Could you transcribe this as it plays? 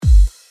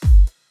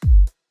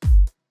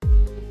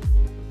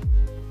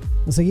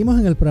Nos seguimos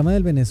en el programa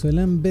del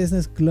Venezuelan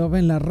Business Club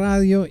en la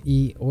radio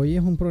y hoy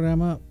es un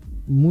programa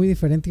muy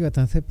diferente y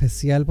bastante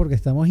especial porque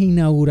estamos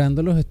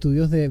inaugurando los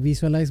estudios de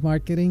Visualize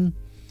Marketing,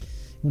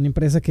 una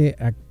empresa que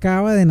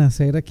acaba de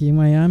nacer aquí en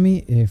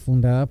Miami,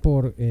 fundada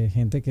por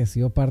gente que ha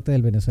sido parte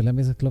del Venezuelan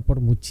Business Club por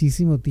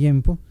muchísimo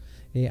tiempo.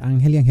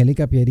 Ángel y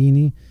Angélica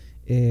Pierini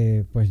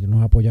pues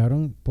nos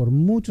apoyaron por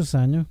muchos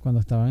años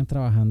cuando estaban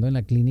trabajando en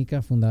la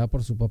clínica fundada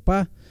por su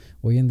papá.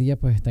 Hoy en día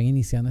pues están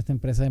iniciando esta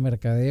empresa de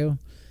mercadeo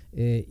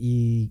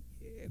y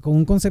con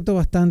un concepto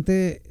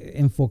bastante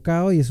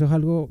enfocado, y eso es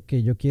algo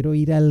que yo quiero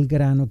ir al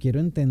grano, quiero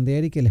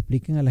entender y que le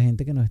expliquen a la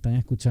gente que nos están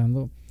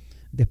escuchando.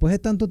 Después de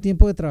tanto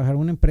tiempo de trabajar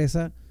en una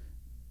empresa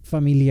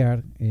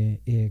familiar,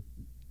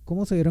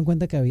 ¿cómo se dieron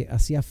cuenta que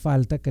hacía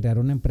falta crear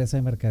una empresa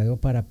de mercadeo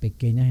para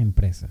pequeñas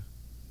empresas?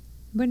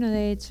 Bueno,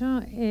 de hecho,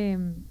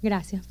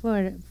 gracias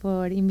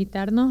por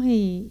invitarnos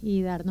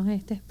y darnos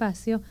este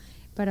espacio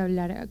para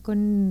hablar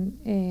con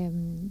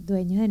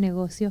dueños de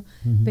negocios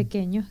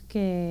pequeños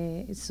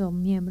que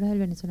son miembros del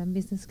Venezuelan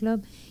Business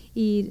Club.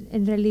 Y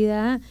en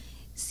realidad,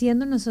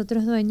 siendo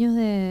nosotros dueños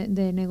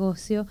de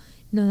negocio,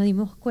 nos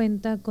dimos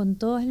cuenta con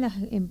todas las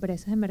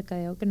empresas de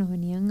mercadeo que nos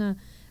venían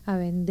a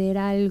vender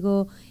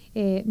algo,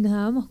 nos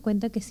dábamos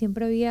cuenta que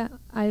siempre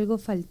había algo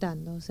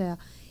faltando. O sea,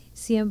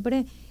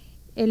 siempre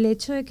el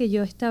hecho de que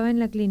yo estaba en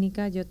la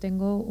clínica, yo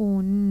tengo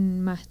un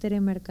máster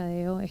en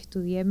mercadeo,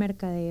 estudié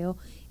mercadeo,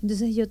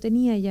 entonces yo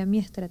tenía ya mi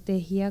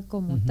estrategia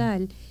como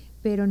tal,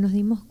 pero nos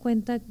dimos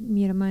cuenta,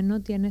 mi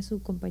hermano tiene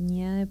su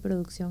compañía de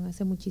producción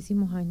hace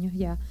muchísimos años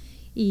ya,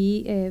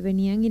 y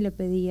venían y le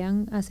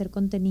pedían hacer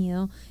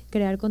contenido,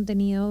 crear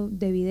contenido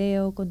de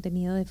video,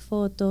 contenido de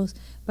fotos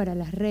para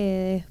las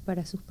redes,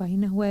 para sus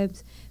páginas web,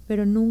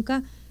 pero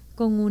nunca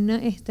con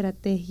una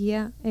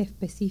estrategia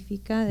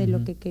específica de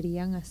lo que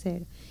querían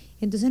hacer.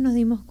 Entonces nos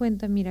dimos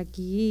cuenta, mira,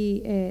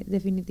 aquí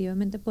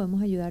definitivamente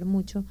podemos ayudar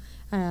mucho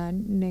a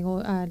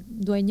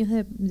dueños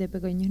de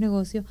pequeños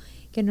negocios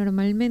que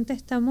normalmente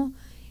estamos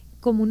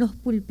como unos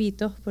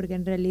pulpitos, porque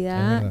en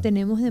realidad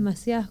tenemos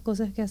demasiadas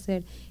cosas que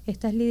hacer.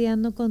 Estás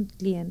lidiando con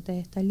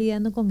clientes, estás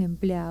lidiando con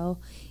empleados,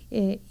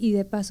 y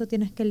de paso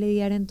tienes que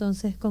lidiar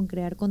entonces con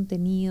crear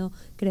contenido,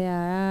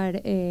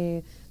 crear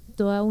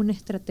toda una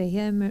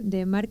estrategia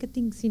de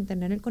marketing sin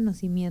tener el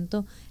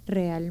conocimiento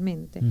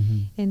realmente.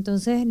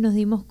 Entonces nos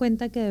dimos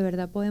cuenta que de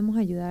verdad podemos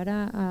ayudar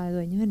a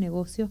dueños de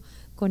negocios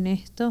con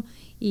esto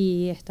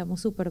y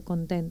estamos súper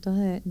contentos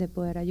de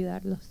poder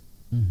ayudarlos.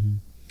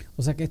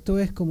 O sea que esto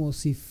es como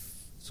si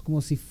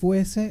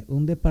fuese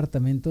un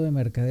departamento de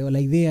mercadeo.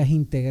 La idea es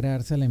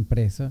integrarse a la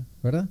empresa,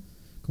 ¿verdad?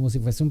 Como si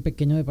fuese un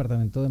pequeño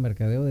departamento de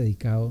mercadeo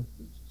dedicado.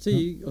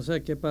 Sí, ¿no? O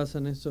sea, ¿qué pasa,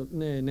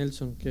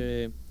 Nelson?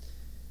 Que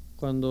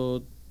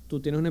cuando tú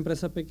tienes una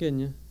empresa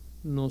pequeña,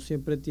 no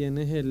siempre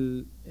tienes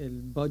el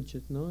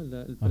budget, ¿no?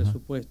 El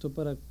presupuesto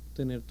para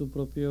tener tu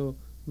propio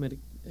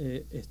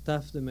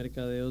staff de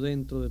mercadeo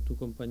dentro de tu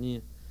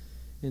compañía.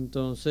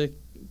 Entonces,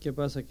 ¿qué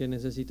pasa? Que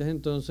necesitas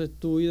entonces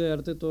tú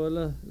idearte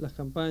todas las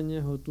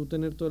campañas o tú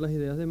tener todas las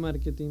ideas de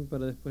marketing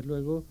para después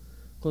luego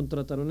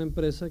contratar una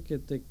empresa que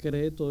te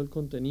cree todo el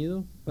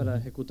contenido para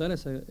ejecutar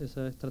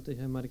esa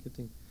estrategia de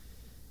marketing.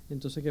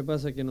 Entonces, ¿qué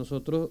pasa? Que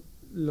nosotros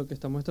lo que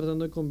estamos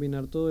tratando de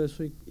combinar todo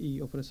eso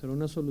y ofrecer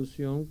una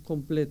solución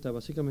completa,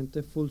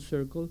 básicamente full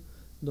circle,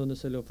 donde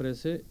se le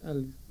ofrece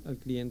al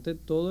cliente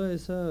toda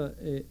esa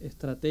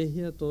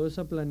estrategia, toda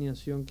esa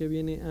planeación que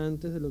viene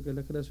antes de lo que es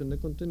la creación de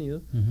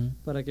contenido,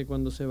 para que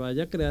cuando se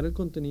vaya a crear el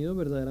contenido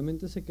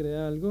verdaderamente se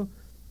crea algo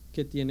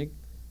que tiene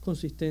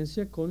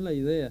consistencia con la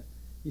idea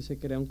y se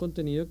crea un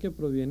contenido que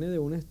proviene de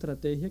una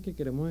estrategia que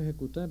queremos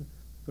ejecutar,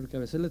 porque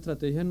a veces la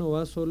estrategia no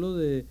va solo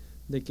de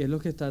qué es lo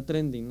que está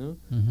trending, ¿no?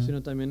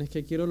 Sino también es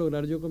qué quiero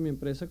lograr yo con mi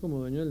empresa como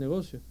dueño del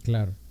negocio.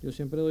 Claro. Yo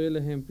siempre doy el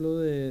ejemplo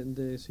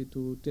de si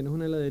tú tienes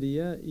una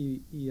heladería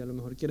y a lo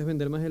mejor quieres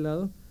vender más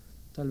helados,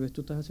 tal vez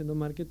tú estás haciendo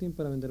marketing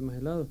para vender más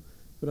helados,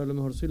 pero a lo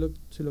mejor si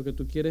lo que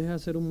tú quieres es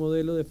hacer un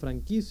modelo de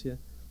franquicia,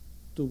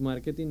 tu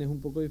marketing es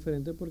un poco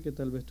diferente porque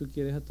tal vez tú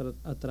quieres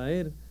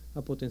atraer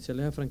a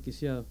potenciales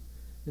franquiciados.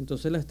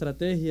 Entonces la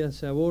estrategia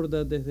se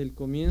aborda desde el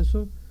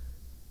comienzo,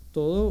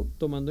 todo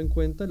tomando en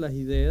cuenta las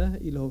ideas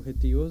y los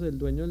objetivos del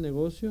dueño del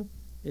negocio,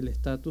 el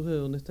estatus de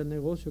dónde está el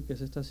negocio, qué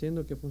se está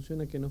haciendo, qué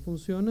funciona, qué no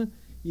funciona,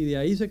 y de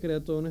ahí se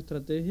crea toda una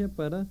estrategia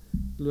para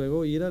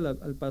luego ir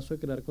al paso de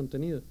crear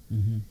contenido.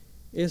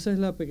 Esa es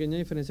la pequeña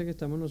diferencia que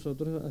estamos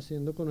nosotros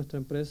haciendo con nuestra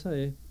empresa,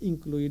 es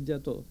incluir ya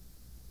todo.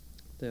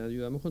 Te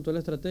ayudamos con toda la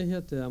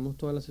estrategia, te damos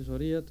toda la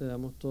asesoría, te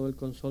damos todo el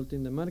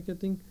consulting de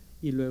marketing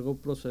y luego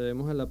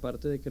procedemos a la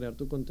parte de crear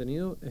tu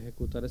contenido,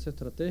 ejecutar esa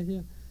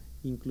estrategia,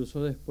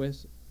 incluso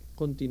después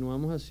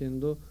continuamos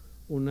haciendo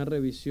una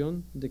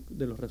revisión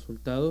de los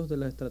resultados de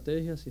la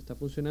estrategia, si está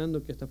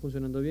funcionando, qué está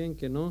funcionando bien,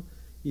 qué no,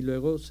 y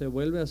luego se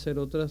vuelve a hacer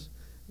otras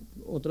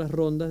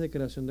rondas de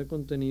creación de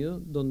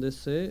contenido donde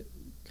se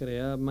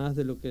crea más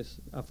de lo que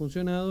ha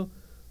funcionado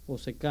o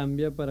se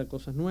cambia para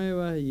cosas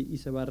nuevas y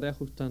se va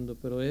reajustando,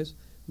 pero es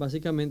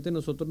básicamente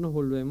nosotros nos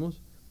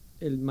volvemos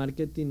el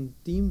marketing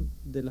team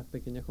de las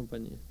pequeñas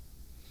compañías.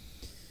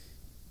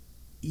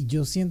 Y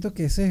yo siento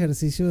que ese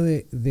ejercicio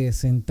de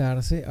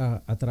sentarse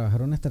a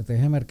trabajar una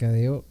estrategia de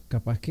mercadeo,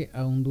 capaz que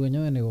a un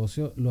dueño de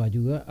negocio lo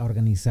ayuda a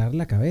organizar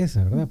la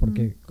cabeza, ¿verdad?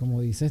 Porque como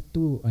dices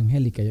tú,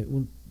 Angélica,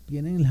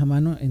 tienen la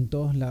mano en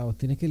todos lados.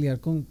 Tienes que lidiar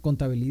con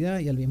contabilidad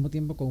y al mismo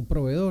tiempo con un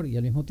proveedor y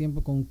al mismo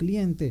tiempo con un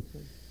cliente.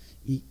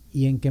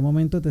 ¿Y en qué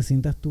momento te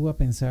sientas tú a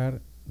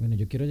pensar, bueno,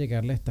 yo quiero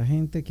llegarle a esta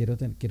gente, quiero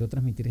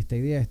transmitir esta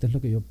idea, este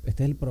es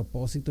el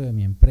propósito de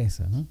mi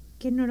empresa, ¿no?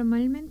 Que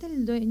normalmente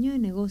el dueño de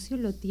negocio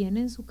lo tiene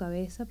en su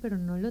cabeza, pero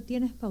no lo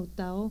tienes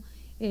pautado,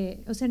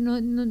 o sea,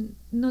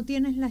 no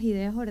tienes las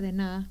ideas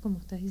ordenadas, como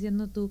estás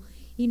diciendo tú.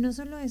 Y no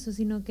solo eso,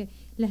 sino que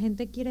la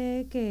gente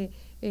cree que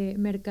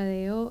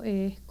mercadeo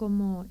es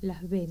como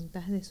las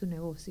ventas de su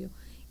negocio.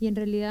 Y en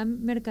realidad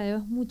mercadeo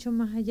es mucho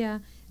más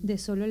allá de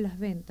solo las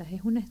ventas,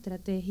 es una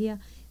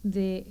estrategia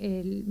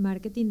del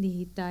marketing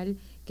digital,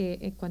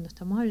 que cuando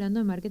estamos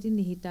hablando de marketing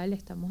digital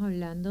estamos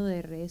hablando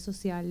de redes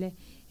sociales,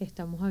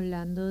 estamos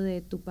hablando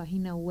de tu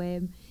página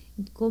web,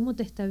 cómo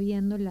te está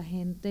viendo la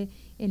gente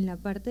en la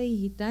parte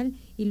digital,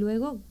 y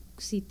luego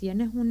si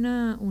tienes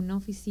una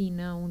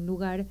oficina, un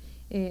lugar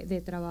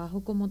de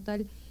trabajo como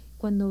tal,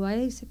 cuando va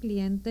ese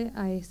cliente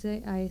a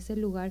ese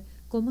lugar,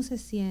 cómo se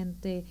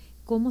siente,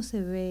 cómo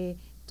se ve.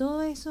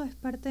 Todo eso es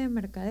parte de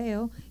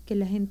mercadeo, que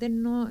la gente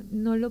no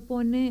lo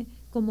pone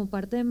como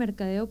parte de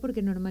mercadeo,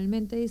 porque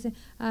normalmente dice,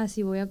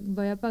 sí, voy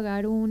a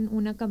pagar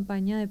una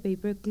campaña de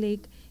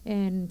pay-per-click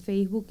en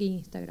Facebook e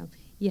Instagram,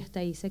 y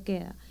hasta ahí se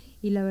queda.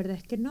 Y la verdad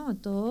es que no,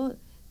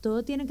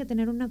 todo tiene que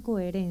tener una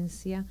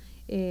coherencia.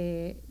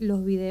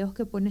 Los videos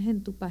que pones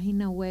en tu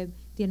página web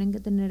tienen que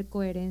tener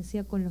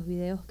coherencia con los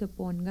videos que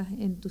pongas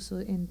en tus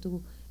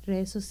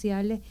redes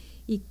sociales,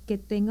 y que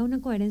tenga una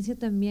coherencia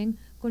también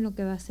con lo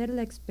que va a ser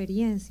la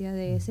experiencia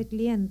de ese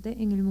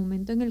cliente en el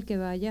momento en el que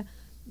vaya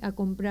a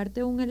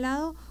comprarte un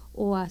helado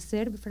o a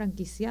ser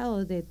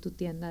franquiciado de tu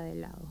tienda de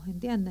helados,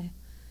 ¿entiendes?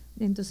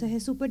 Entonces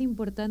es súper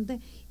importante,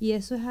 y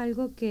eso es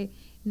algo que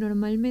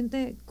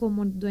normalmente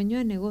como dueño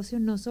de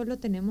negocios no solo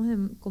tenemos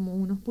como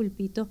unos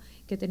pulpitos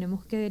que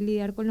tenemos que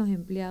lidiar con los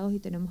empleados y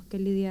tenemos que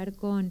lidiar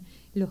con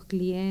los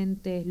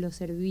clientes, los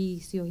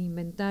servicios,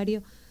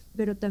 inventario,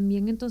 pero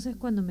también entonces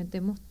cuando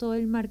metemos todo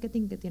el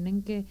marketing que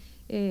tienen que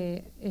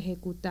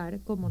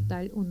ejecutar como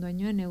tal un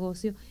dueño de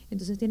negocio,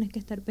 entonces tienes que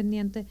estar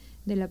pendiente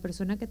de la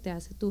persona que te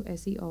hace tu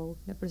SEO,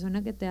 la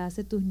persona que te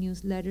hace tus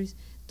newsletters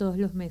todos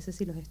los meses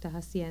si los estás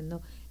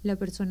haciendo, la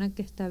persona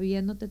que está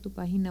viéndote tu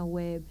página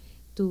web,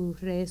 tus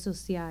redes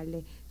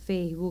sociales,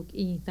 Facebook,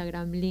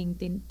 Instagram,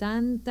 LinkedIn,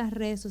 tantas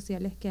redes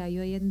sociales que hay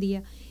hoy en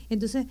día.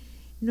 Entonces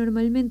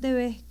normalmente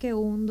ves que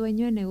un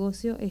dueño de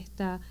negocio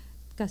está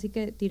casi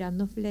que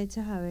tirando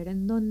flechas a ver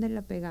en dónde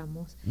la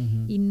pegamos,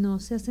 y no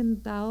se ha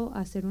sentado a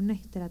hacer una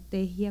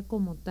estrategia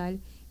como tal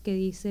que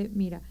dice,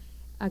 mira,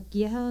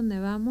 aquí es a donde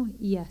vamos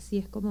y así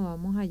es como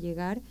vamos a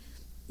llegar,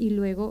 y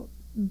luego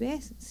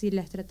ves si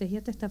la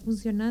estrategia te está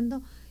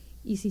funcionando,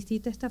 y si sí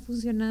te está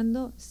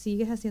funcionando,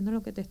 sigues haciendo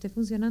lo que te esté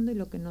funcionando, y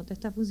lo que no te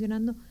está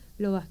funcionando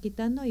lo vas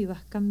quitando y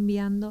vas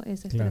cambiando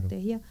esa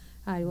estrategia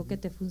a algo que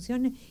te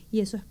funcione,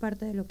 y eso es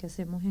parte de lo que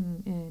hacemos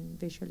en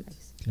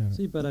Visualize. Claro.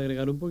 Sí, para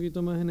agregar un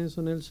poquito más en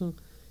eso, Nelson,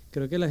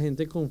 creo que la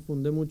gente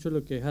confunde mucho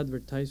lo que es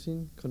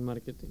advertising con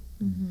marketing.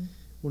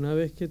 Una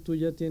vez que tú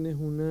ya tienes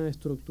una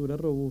estructura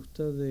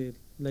robusta de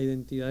la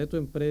identidad de tu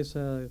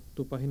empresa,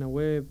 tu página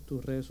web,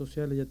 tus redes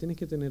sociales, ya tienes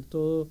que tener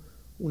todo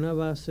una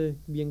base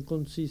bien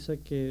concisa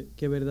que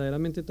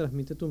verdaderamente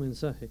transmite tu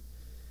mensaje.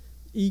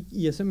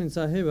 Y ese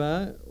mensaje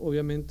va,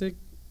 obviamente,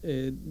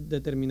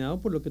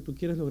 determinado por lo que tú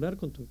quieres lograr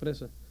con tu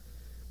empresa.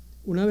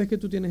 Una vez que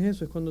tú tienes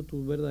eso, es cuando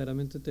tú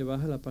verdaderamente te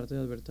vas a la parte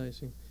de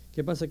advertising.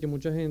 ¿Qué pasa? Que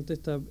mucha gente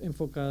está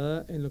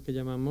enfocada en lo que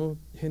llamamos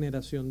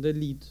generación de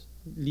leads,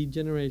 lead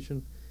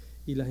generation,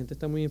 y la gente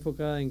está muy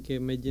enfocada en que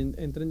me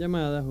entren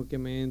llamadas, o que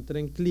me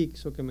entren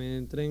clics, o que me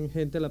entren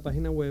gente a la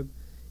página web,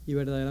 y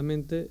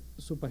verdaderamente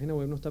su página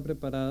web no está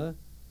preparada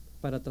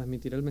para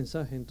transmitir el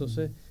mensaje.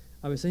 Entonces,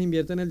 a veces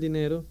invierten el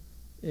dinero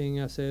en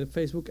hacer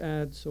Facebook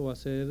ads o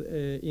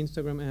hacer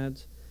Instagram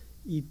ads,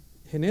 y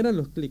generan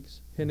los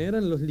clics,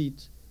 generan los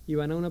leads, y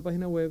van a una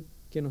página web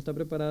que no está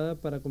preparada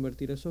para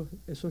convertir esos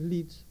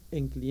leads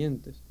en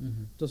clientes.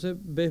 Entonces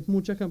ves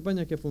muchas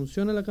campañas que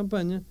funciona la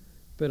campaña,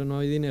 pero no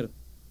hay dinero.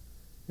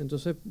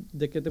 Entonces,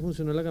 ¿de qué te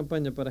funcionó la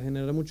campaña? Para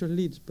generar muchos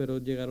leads, pero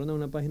llegaron a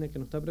una página que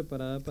no está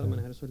preparada para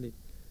manejar esos leads.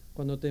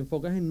 Cuando te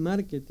enfocas en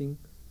marketing,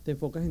 te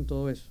enfocas en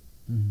todo eso.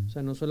 O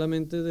sea, no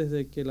solamente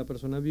desde que la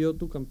persona vio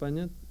tu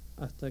campaña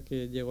hasta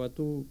que llegó a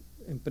tu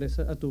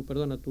empresa, a tu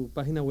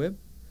página web,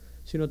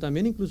 sino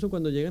también incluso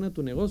cuando llegan a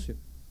tu negocio.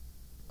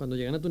 Cuando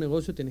llegan a tu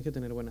negocio tienes que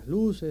tener buenas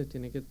luces,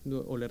 tienes que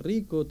oler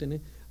rico,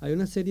 hay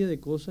una serie de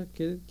cosas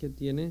que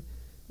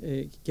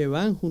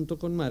van junto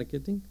con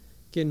marketing,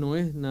 que no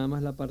es nada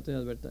más la parte de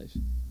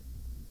advertising.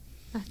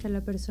 Hasta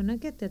la persona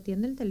que te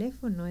atiende el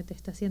teléfono te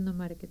está haciendo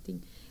marketing.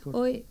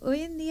 Hoy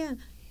en día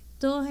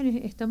todos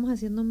estamos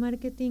haciendo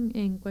marketing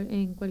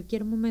en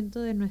cualquier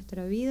momento de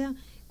nuestra vida.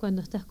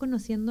 Cuando estás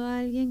conociendo a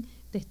alguien,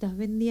 te estás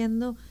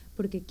vendiendo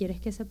porque quieres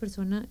que esa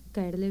persona,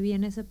 caerle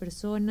bien a esa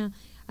persona,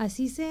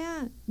 así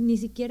sea, ni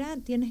siquiera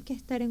tienes que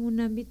estar en un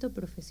ámbito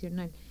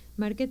profesional.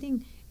 Marketing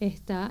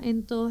está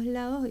en todos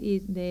lados y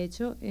de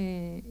hecho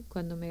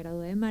cuando me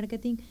gradué de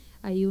marketing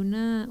hay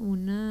una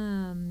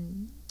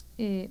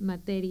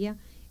materia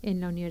en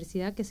la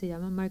universidad que se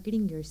llama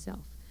Marketing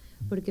Yourself,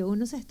 porque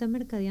uno se está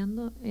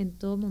mercadeando en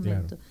todo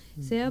momento,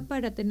 claro. Sea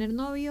para tener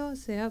novio,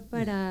 sea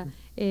para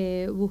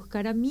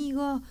buscar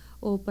amigos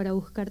o para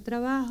buscar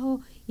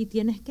trabajo, y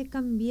tienes que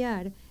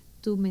cambiar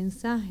tu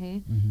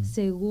mensaje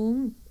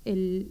según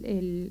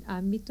el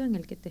ámbito en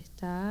el que te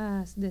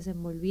estás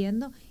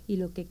desenvolviendo y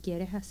lo que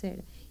quieres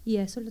hacer, y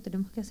eso lo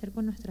tenemos que hacer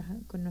con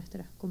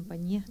nuestras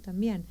compañías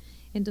también.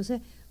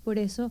 Entonces, por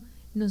eso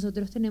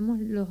nosotros tenemos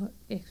los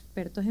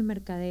expertos en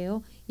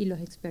mercadeo y los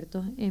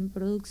expertos en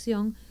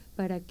producción,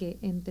 para que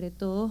entre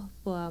todos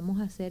podamos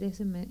hacer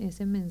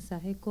ese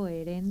mensaje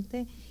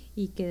coherente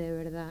y que de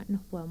verdad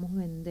nos podamos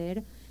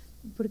vender,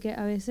 porque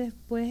a veces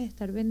puedes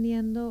estar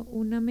vendiendo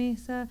una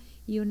mesa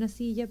y una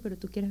silla, pero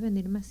tú quieres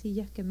vender más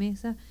sillas que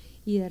mesas,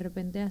 y de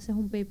repente haces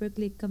un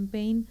pay-per-click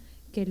campaign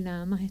que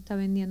nada más está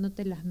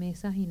vendiéndote las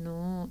mesas y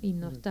no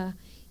estás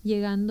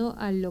llegando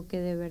a lo que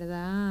de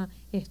verdad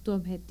es tu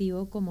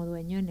objetivo como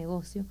dueño de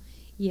negocio,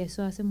 y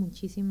eso hace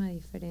muchísima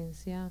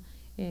diferencia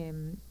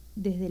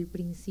desde el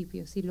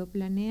principio. Si lo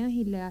planeas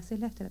y le haces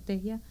la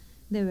estrategia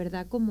de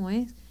verdad como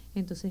es,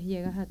 entonces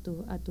llegas a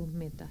tus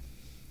metas.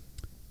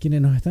 Quienes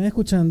nos están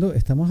escuchando,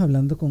 estamos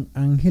hablando con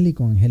Ángel y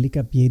con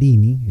Angélica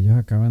Pierini. Ellos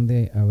acaban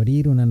de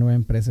abrir una nueva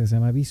empresa que se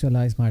llama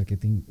Visualize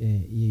Marketing,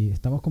 y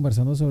estamos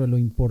conversando sobre lo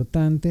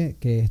importante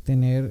que es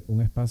tener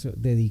un espacio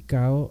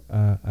dedicado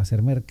a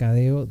hacer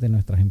mercadeo de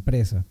nuestras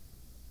empresas.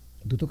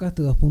 Tú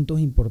tocaste dos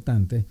puntos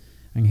importantes,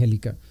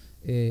 Angélica,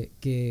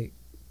 y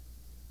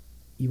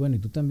bueno, y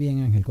tú también,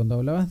 Ángel, cuando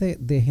hablabas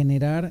de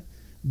generar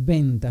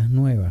ventas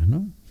nuevas,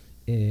 ¿no?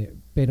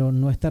 Pero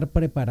no estar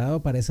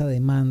preparado para esa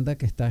demanda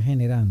que está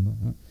generando,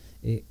 ¿no?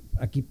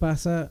 Aquí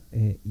pasa,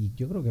 y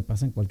yo creo que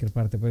pasa en cualquier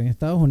parte, pero en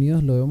Estados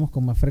Unidos lo vemos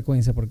con más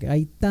frecuencia porque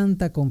hay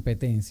tanta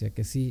competencia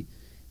que si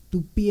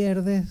tú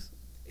pierdes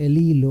el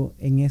hilo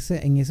en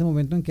ese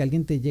momento en que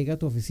alguien te llega a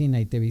tu oficina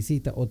y te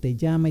visita, o te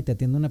llama y te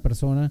atiende una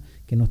persona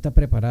que no está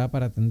preparada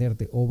para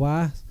atenderte, o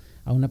vas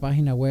a una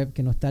página web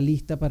que no está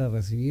lista para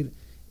recibir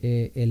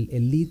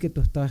el lead que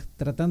tú estás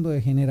tratando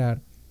de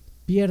generar,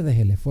 pierdes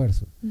el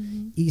esfuerzo.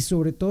 Y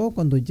sobre todo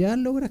cuando ya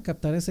logras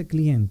captar a ese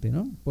cliente,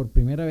 ¿no? Por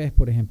primera vez,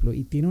 por ejemplo,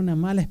 y tiene una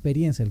mala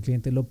experiencia el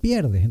cliente, lo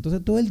pierdes.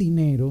 Entonces todo el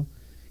dinero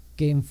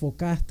que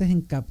enfocaste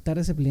en captar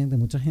a ese cliente,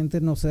 mucha gente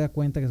no se da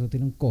cuenta que eso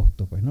tiene un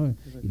costo, pues, ¿no?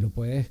 Y lo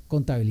puedes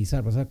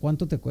contabilizar, o sea,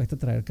 cuánto te cuesta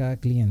traer cada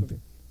cliente.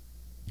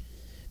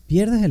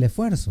 Pierdes el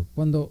esfuerzo,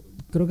 cuando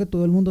creo que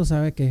todo el mundo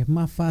sabe que es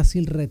más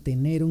fácil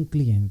retener un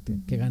cliente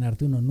que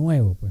ganarte uno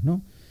nuevo, pues,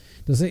 ¿no?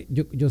 Entonces,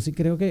 yo sí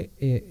creo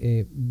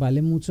que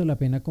vale mucho la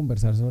pena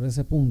conversar sobre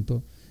ese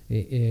punto,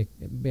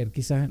 ver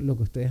quizás lo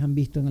que ustedes han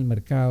visto en el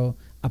mercado,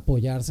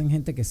 apoyarse en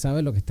gente que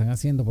sabe lo que están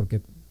haciendo,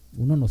 porque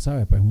uno no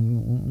sabe, pues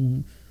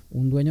un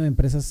dueño de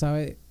empresa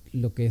sabe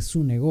lo que es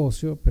su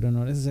negocio, pero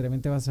no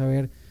necesariamente va a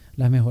saber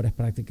las mejores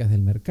prácticas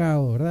del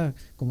mercado, ¿verdad?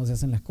 Cómo se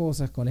hacen las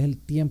cosas, cuál es el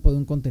tiempo de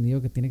un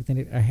contenido que tiene que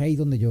tener. Es ahí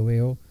donde yo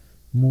veo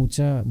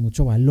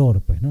mucho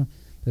valor, pues, ¿no?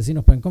 Entonces, si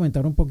nos pueden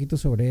comentar un poquito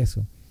sobre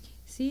eso.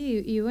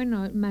 Sí, y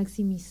bueno,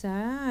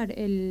 maximizar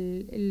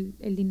el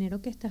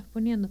dinero que estás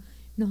poniendo.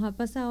 Nos ha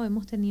pasado,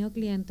 hemos tenido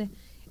clientes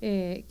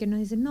que nos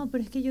dicen, no,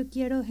 pero es que yo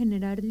quiero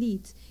generar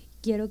leads,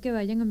 quiero que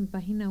vayan a mi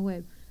página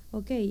web.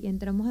 Ok,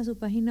 entramos a su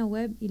página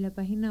web y la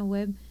página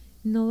web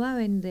no va a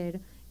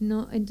vender.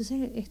 No,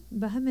 entonces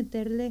vas a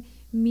meterle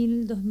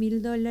 $1,000,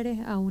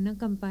 $2,000 a una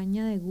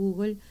campaña de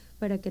Google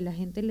para que la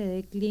gente le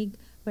dé clic,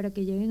 para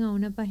que lleguen a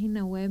una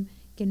página web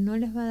que no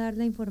les va a dar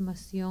la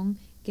información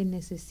que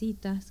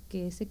necesitas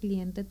que ese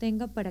cliente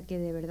tenga para que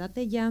de verdad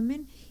te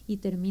llamen y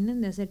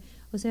terminen de hacer.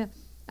 O sea,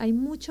 hay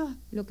muchos,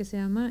 lo que se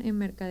llama en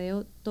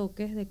mercadeo,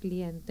 toques de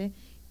cliente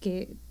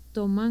que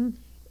toman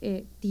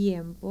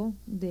tiempo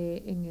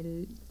en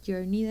el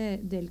journey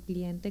del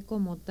cliente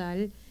como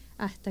tal,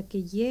 hasta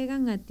que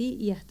llegan a ti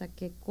y hasta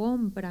que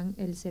compran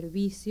el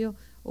servicio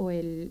o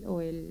el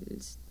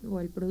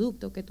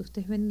producto que tú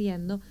estés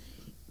vendiendo.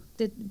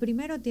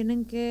 Primero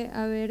tienen que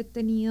haber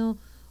tenido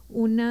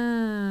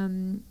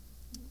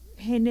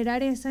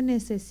generar esa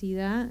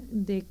necesidad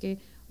de que,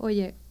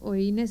 oye,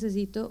 hoy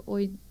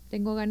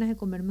tengo ganas de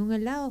comerme un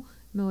helado,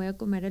 me voy a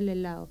comer el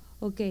helado.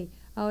 Ok,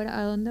 ahora,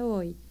 ¿a dónde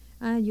voy?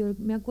 Yo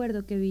me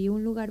acuerdo que vi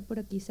un lugar por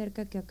aquí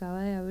cerca que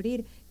acaba de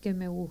abrir que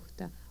me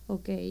gusta.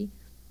 Ok,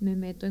 me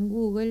meto en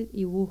Google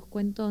y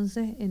busco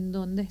entonces en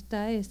dónde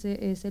está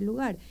ese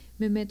lugar.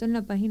 Me meto en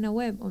la página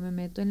web o me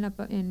meto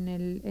en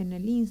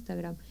el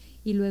Instagram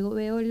y luego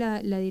veo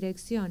la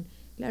dirección.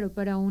 Claro,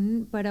 para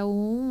un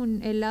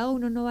helado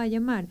uno no va a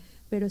llamar,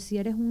 pero si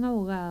eres un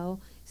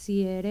abogado,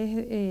 si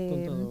eres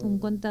un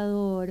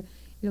contador,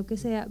 lo que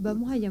sea,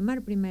 vamos a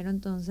llamar primero.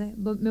 Entonces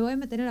me voy a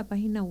meter en la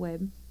página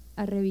web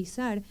a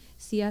revisar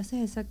si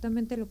haces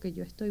exactamente lo que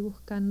yo estoy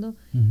buscando,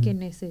 que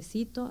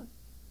necesito,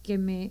 que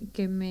me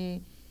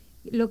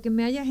lo que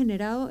me haya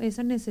generado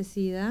esa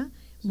necesidad,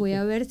 Sí, voy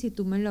a ver si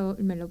tú me lo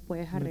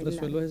puedes me arreglar.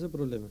 resuelvas ese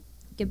problema.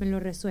 Que me lo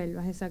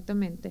resuelvas,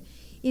 exactamente.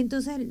 Y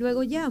entonces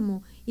luego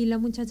llamo y la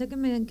muchacha que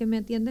me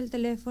atiende el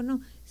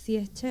teléfono, si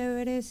es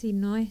chévere, si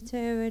no es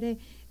chévere,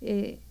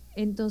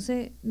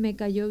 entonces me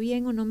cayó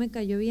bien o no me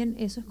cayó bien,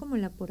 eso es como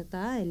la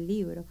portada del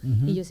libro.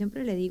 Y yo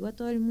siempre le digo a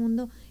todo el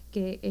mundo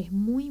que es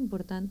muy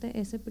importante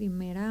esa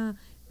primera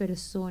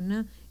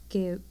persona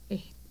que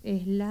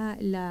es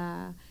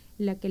la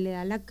que le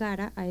da la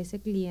cara a ese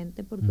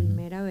cliente por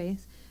primera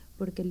vez,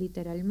 porque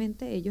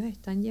literalmente ellos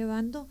están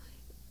llevando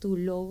tu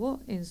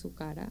logo en su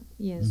cara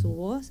y en su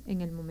voz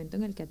en el momento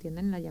en el que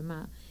atienden la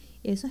llamada.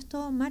 Eso es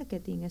todo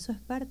marketing, eso es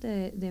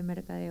parte de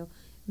mercadeo.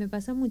 Me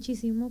pasa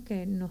muchísimo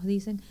que nos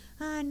dicen,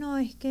 no,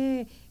 es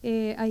que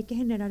hay que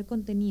generar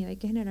contenido,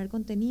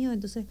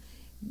 entonces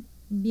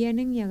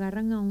vienen y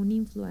agarran a un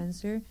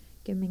influencer,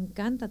 que me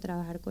encanta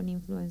trabajar con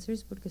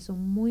influencers porque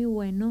son muy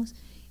buenos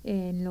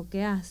en lo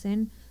que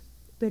hacen,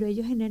 pero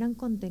ellos generan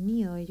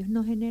contenido, ellos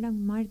no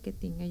generan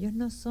marketing, ellos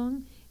no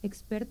son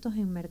expertos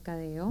en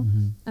mercadeo,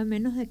 a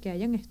menos de que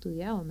hayan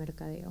estudiado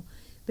mercadeo.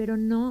 Pero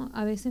no,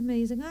 a veces me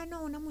dicen,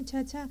 no, una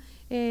muchacha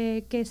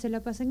que se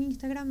la pasa en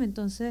Instagram,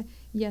 entonces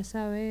ya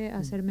sabe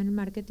hacerme el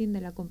marketing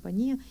de la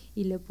compañía,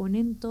 y le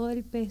ponen todo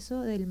el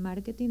peso del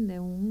marketing de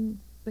un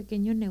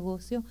pequeño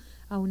negocio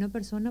a una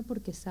persona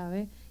porque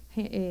sabe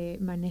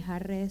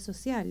manejar redes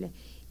sociales.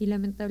 Y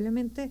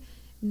lamentablemente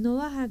no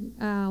vas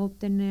a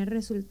obtener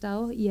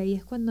resultados, y ahí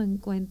es cuando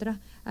encuentras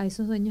a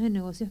esos dueños de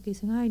negocios que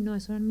dicen, no,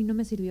 eso a mí no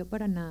me sirvió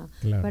para nada.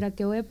 Claro. ¿Para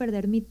qué voy a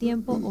perder mi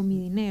tiempo o mi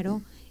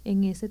dinero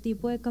en ese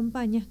tipo de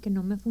campañas que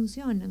no me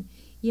funcionan?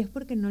 Y es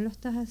porque no lo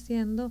estás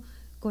haciendo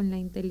con la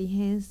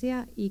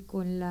inteligencia y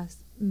con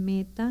las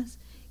metas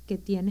que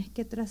tienes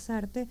que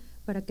trazarte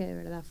para que de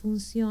verdad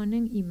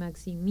funcionen y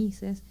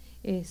maximices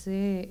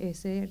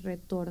ese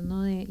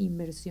retorno de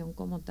inversión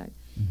como tal.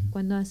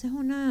 Cuando haces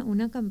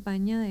una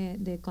campaña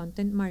de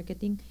content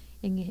marketing,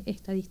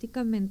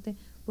 estadísticamente,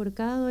 por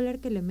cada $1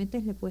 que le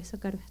metes, le puedes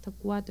sacar hasta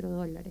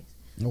 $4.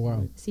 Oh,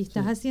 wow. Si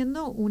estás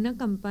haciendo una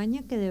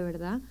campaña que de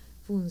verdad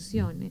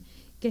funcione.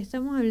 ¿Qué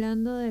estamos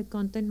hablando de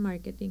content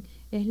marketing?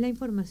 Es la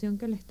información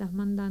que le estás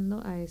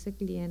mandando a ese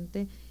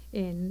cliente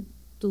en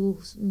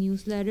tus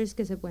newsletters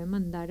que se pueden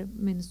mandar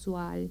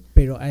mensual.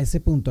 Pero a ese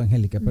punto,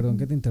 Angélica, perdón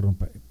que te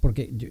interrumpa,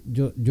 porque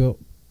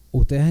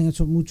ustedes han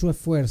hecho mucho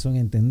esfuerzo en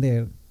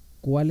entender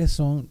cuáles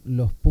son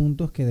los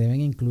puntos que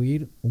deben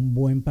incluir un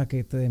buen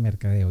paquete de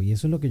mercadeo, y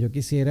eso es lo que yo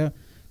quisiera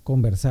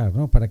conversar,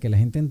 ¿no? Para que la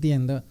gente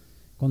entienda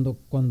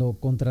cuando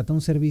contrata un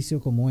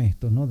servicio como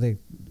estos, ¿no? De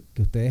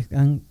que ustedes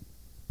han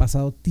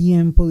pasado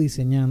tiempo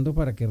diseñando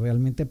para que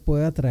realmente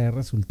pueda traer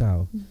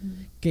resultados.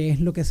 ¿Qué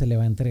es lo que se le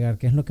va a entregar?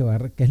 ¿Qué es lo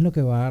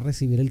que va a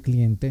recibir el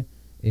cliente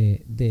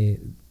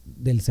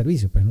del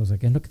servicio? Pues, o sea,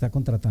 ¿qué es lo que está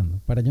contratando?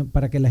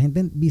 Para que la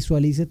gente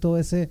visualice todo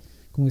ese,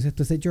 como dices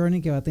tú, ese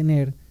journey que va a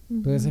tener,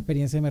 toda esa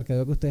experiencia de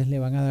mercadeo que ustedes le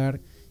van a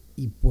dar,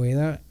 y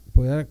pueda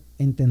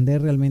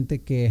entender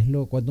realmente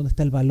dónde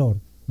está el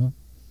valor, ¿no?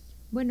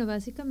 Bueno,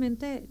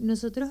 básicamente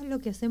nosotros lo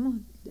que hacemos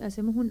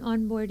un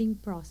onboarding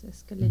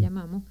process, que le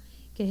llamamos,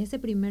 que es ese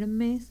primer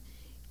mes,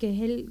 que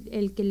es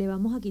el que le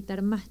vamos a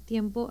quitar más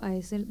tiempo a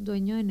ese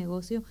dueño de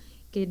negocio,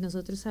 que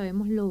nosotros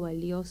sabemos lo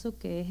valioso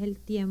que es el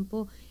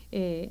tiempo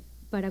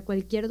para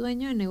cualquier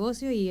dueño de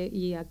negocio,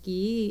 y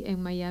aquí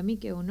en Miami,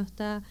 que uno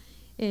está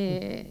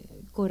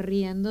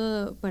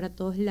corriendo para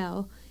todos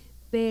lados.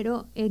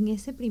 Pero en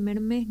ese primer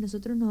mes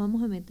nosotros nos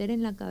vamos a meter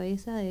en la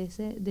cabeza de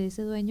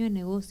ese dueño de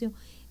negocio,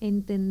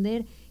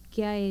 entender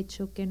qué ha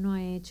hecho, qué no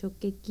ha hecho,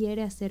 qué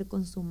quiere hacer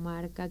con su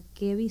marca,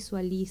 qué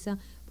visualiza.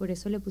 Por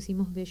eso le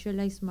pusimos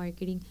Visualize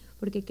Marketing,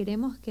 porque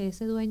queremos que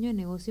ese dueño de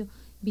negocio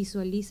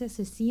visualice,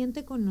 se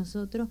siente con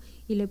nosotros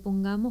y le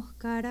pongamos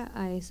cara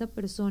a esa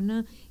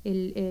persona,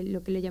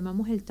 lo que le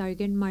llamamos el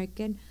target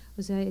market,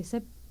 o sea,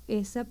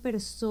 esa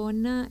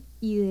persona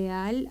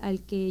ideal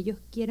al que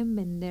ellos quieren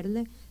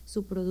venderle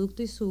su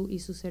producto y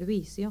su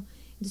servicio.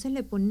 Entonces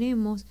le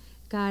ponemos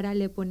cara,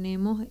 le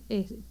ponemos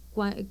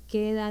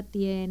qué edad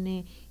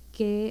tiene,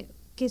 que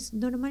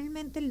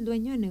normalmente el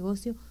dueño de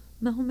negocio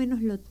más o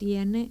menos lo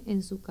tiene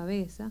en su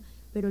cabeza,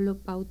 pero lo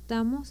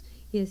pautamos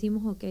y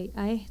decimos, ok,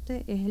 a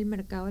este es el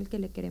mercado al que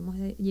le queremos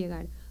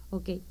llegar,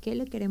 ok, ¿qué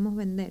le queremos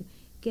vender?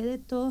 ¿Qué de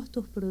todos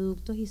tus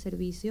productos y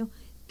servicios,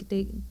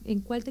 en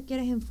cuál te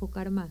quieres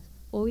enfocar más?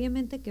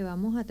 Obviamente que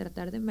vamos a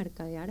tratar de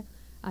mercadear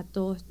a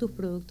todos tus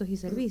productos y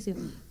servicios,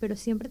 pero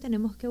siempre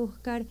tenemos que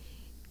buscar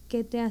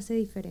qué te hace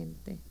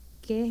diferente,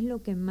 qué es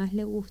lo que más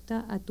le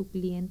gusta a tu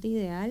cliente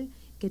ideal,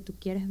 que tú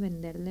quieres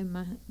venderle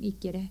más y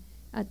quieres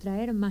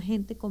atraer más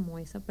gente como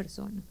esa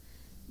persona.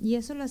 Y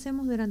eso lo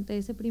hacemos durante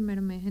ese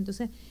primer mes.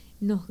 Entonces,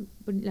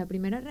 la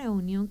primera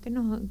reunión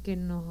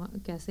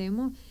que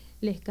hacemos,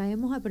 les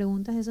caemos a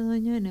preguntas de esos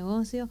dueños de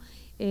negocio,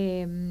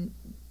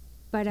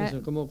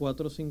 son como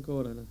 4 o 5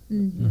 horas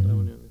las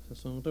reuniones. O sea,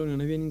 son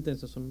reuniones bien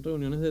intensas, son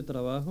reuniones de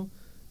trabajo,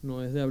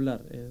 no es de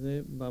hablar, es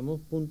de vamos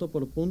punto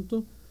por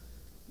punto,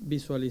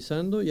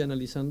 visualizando y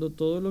analizando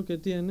todo lo que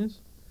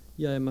tienes,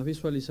 y además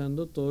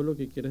visualizando todo lo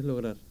que quieres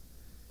lograr.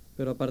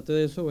 Pero aparte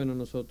de eso, bueno,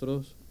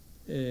 nosotros,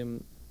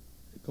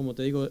 como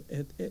te digo,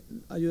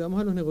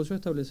 ayudamos a los negocios a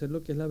establecer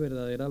lo que es la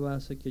verdadera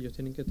base que ellos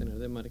tienen que tener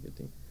de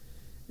marketing.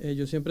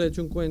 Yo siempre he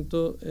hecho un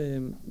cuento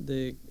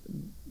de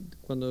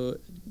cuando,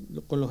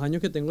 con los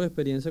años que tengo de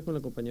experiencia con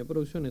la compañía de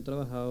producción, he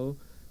trabajado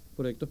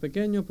proyectos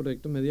pequeños,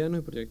 proyectos medianos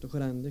y proyectos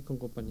grandes con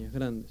compañías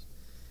grandes.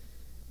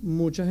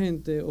 Mucha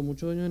gente o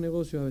muchos dueños de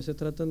negocios a veces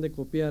tratan de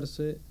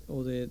copiarse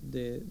o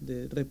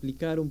de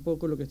replicar un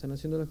poco lo que están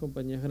haciendo las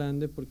compañías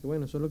grandes, porque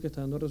bueno, eso es lo que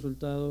está dando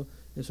resultados,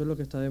 eso es lo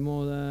que está de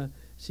moda,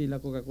 si la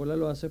Coca-Cola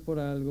lo hace por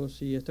algo,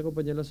 si esta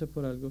compañía lo hace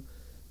por algo,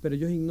 pero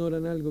ellos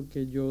ignoran algo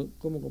que yo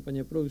como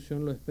compañía de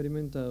producción lo he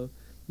experimentado,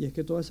 y es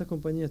que todas esas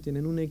compañías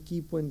tienen un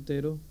equipo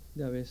entero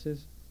de a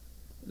veces.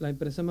 La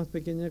empresa más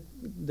pequeña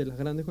de las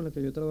grandes con las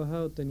que yo he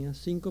trabajado tenía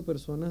 5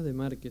 personas de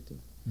marketing.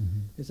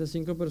 Esas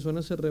 5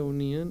 personas se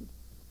reunían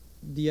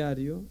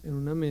diario en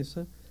una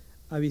mesa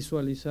a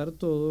visualizar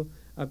todo,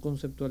 a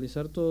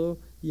conceptualizar todo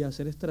y a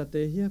hacer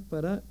estrategias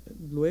para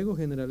luego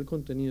generar el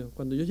contenido.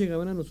 Cuando ellos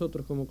llegaban a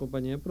nosotros como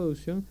compañía de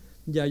producción,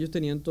 ya ellos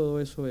tenían todo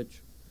eso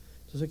hecho.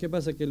 Entonces, ¿qué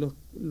pasa? Que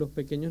los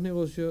pequeños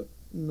negocios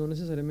no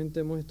necesariamente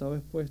hemos estado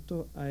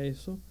expuestos a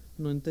eso,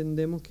 no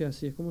entendemos que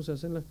así es como se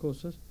hacen las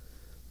cosas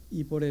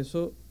y por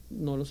eso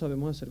no lo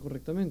sabemos hacer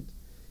correctamente.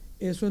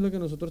 Eso es lo que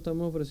nosotros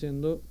estamos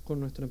ofreciendo con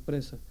nuestra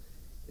empresa.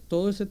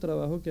 Todo ese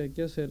trabajo que hay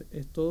que hacer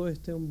es todo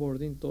este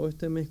onboarding, todo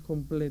este mes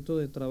completo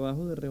de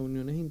trabajo, de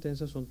reuniones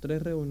intensas. Son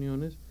 3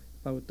 reuniones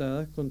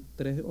pautadas con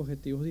 3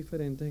 objetivos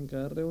diferentes en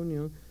cada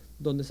reunión,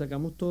 donde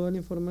sacamos toda la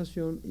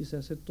información y se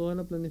hace toda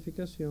la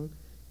planificación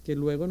que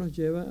luego nos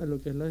lleva a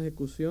lo que es la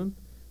ejecución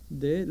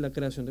de la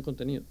creación de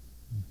contenido.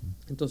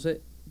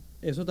 Entonces,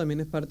 eso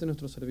también es parte de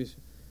nuestro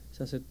servicio.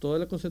 Se hace toda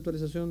la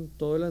conceptualización,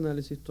 todo el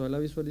análisis, toda la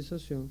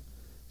visualización,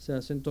 se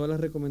hacen todas las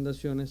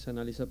recomendaciones, se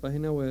analiza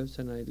página web,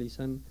 se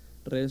analizan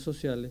redes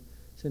sociales,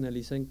 se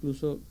analiza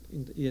incluso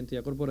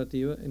identidad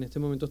corporativa. En este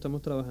momento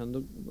estamos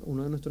trabajando,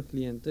 uno de nuestros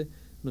clientes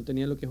no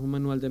tenía lo que es un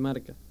manual de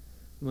marca.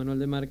 Un manual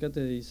de marca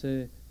te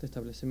dice, te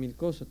establece 1000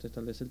 cosas, te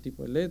establece el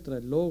tipo de letra,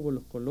 el logo,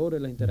 los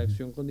colores, la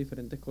interacción con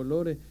diferentes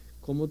colores,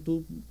 cómo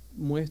tú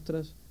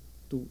muestras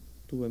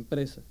tu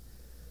empresa.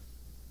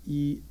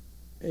 Y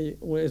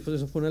pues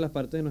eso fue una de las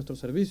partes de nuestro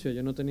servicio.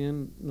 Ellos no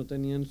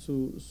tenían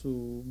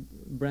su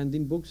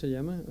branding book, se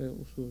llama,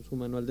 su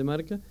manual de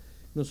marca.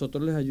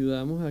 Nosotros les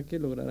ayudamos a que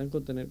lograran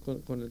contener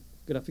con el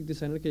graphic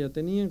designer que ya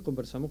tenían,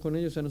 conversamos con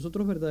ellos. O sea,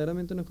 nosotros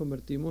verdaderamente nos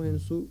convertimos en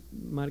su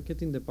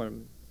marketing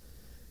department.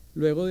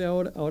 Luego de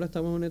ahora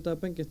estamos en una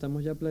etapa en que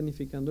estamos ya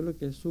planificando lo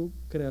que es su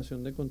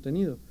creación de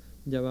contenido.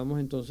 Ya vamos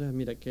entonces,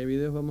 mira, qué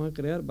videos vamos a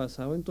crear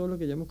basado en todo lo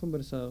que ya hemos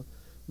conversado,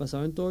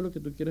 basado en todo lo que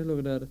tú quieres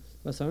lograr,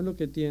 basado en lo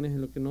que tienes,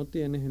 en lo que no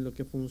tienes, en lo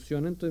que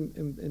funciona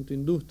en tu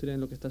industria,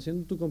 en lo que está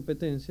haciendo tu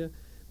competencia.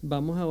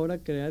 Vamos ahora a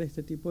crear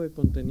este tipo de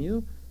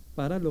contenido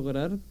para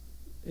lograr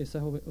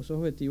esos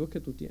objetivos que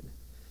tú tienes.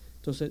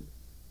 Entonces,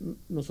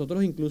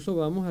 nosotros incluso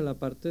vamos a la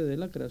parte de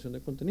la creación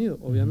de contenido.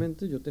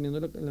 Obviamente, yo teniendo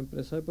la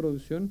empresa de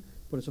producción,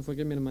 por eso fue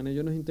que mi hermana y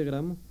yo nos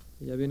integramos.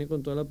 Ella viene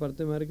con toda la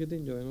parte de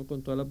marketing, yo vengo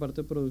con toda la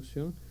parte de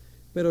producción,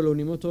 pero lo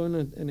unimos todo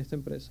en esta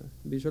empresa.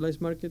 Visualize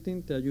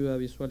Marketing te ayuda a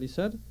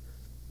visualizar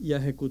y a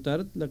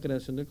ejecutar la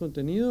creación del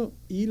contenido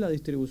y la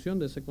distribución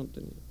de ese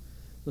contenido.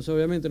 Entonces,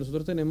 obviamente,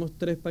 nosotros tenemos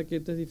 3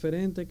 paquetes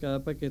diferentes,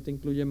 cada paquete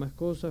incluye más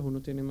cosas,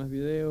 uno tiene más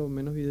video,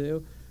 menos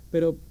video,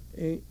 pero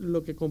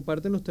lo que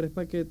comparten los 3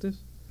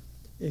 paquetes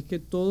es que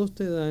todos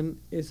te dan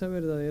esa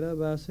verdadera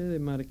base de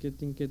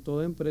marketing que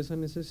toda empresa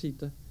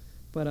necesita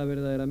para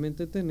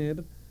verdaderamente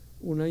tener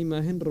una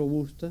imagen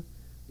robusta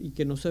y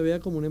que no se vea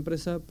como una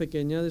empresa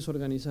pequeña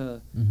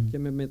desorganizada. Que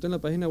me meto en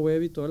la página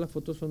web y todas las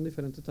fotos son de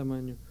diferentes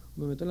tamaños.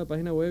 Me meto en la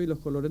página web y los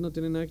colores no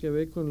tienen nada que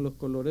ver con los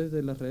colores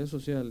de las redes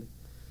sociales.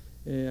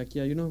 Aquí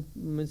hay un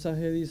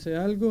mensaje dice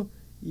algo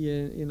y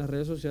en las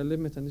redes sociales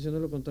me están diciendo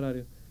lo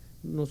contrario.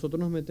 Nosotros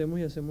nos metemos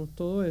y hacemos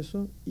todo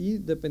eso y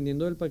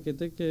dependiendo del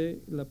paquete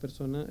que la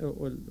persona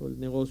o el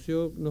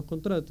negocio nos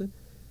contrate,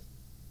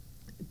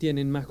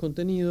 tienen más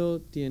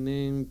contenido,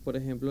 tienen, por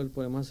ejemplo, le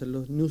podemos hacer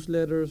los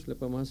newsletters, le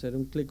podemos hacer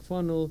un click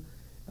funnel,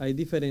 hay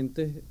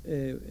diferentes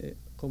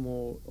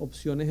como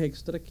opciones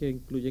extra que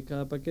incluye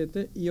cada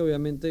paquete y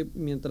obviamente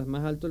mientras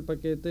más alto el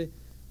paquete,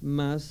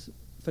 más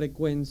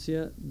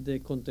frecuencia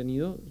de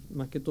contenido,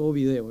 más que todo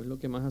video, es lo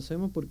que más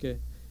hacemos porque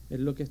es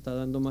lo que está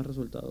dando más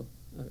resultados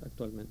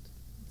actualmente.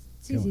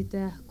 Sí, si te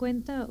das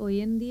cuenta, hoy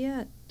en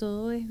día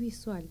todo es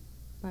visual,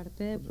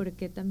 parte de por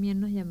qué también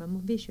nos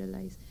llamamos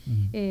Visualize.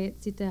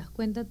 Si te das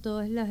cuenta,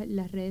 todas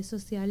las redes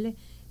sociales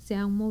se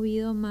han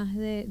movido más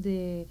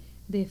de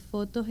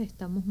fotos,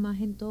 estamos más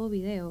en todo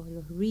video,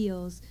 los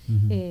reels,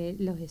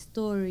 los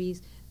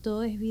stories,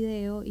 todo es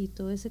video y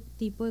todo ese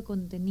tipo de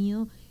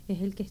contenido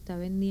es el que está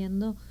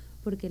vendiendo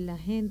porque la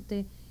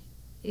gente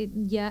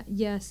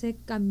ya se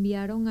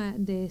cambiaron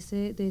de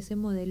ese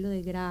modelo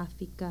de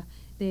gráfica.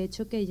 De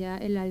hecho que ya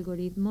el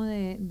algoritmo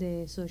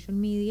de social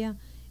media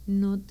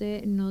no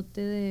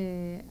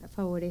te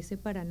favorece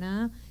para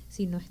nada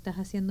si no estás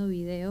haciendo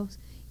videos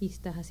y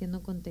estás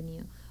haciendo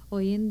contenido.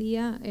 Hoy en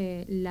día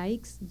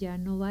likes ya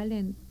no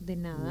valen de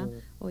nada. No.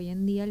 Hoy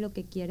en día lo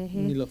que quieres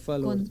es... Ni los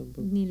followers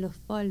tampoco. Ni los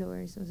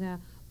followers. O sea,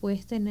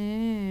 puedes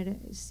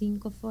tener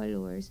 5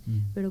 followers,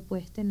 pero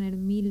puedes tener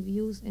 1000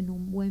 views en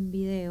un buen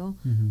video,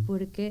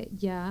 porque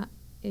ya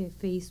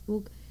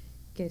Facebook,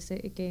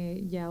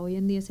 que ya hoy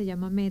en día se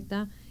llama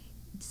Meta,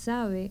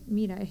 sabe,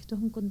 mira, esto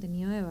es un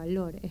contenido de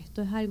valor,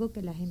 esto es algo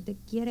que la gente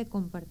quiere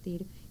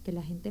compartir, que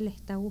la gente le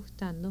está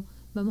gustando,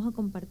 vamos a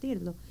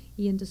compartirlo.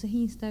 Y entonces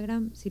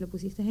Instagram, si lo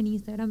pusiste en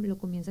Instagram, lo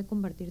comienza a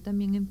compartir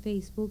también en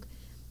Facebook,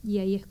 y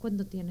ahí es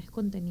cuando tienes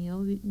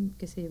contenido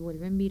que se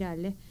vuelven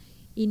virales,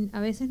 y a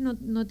veces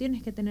no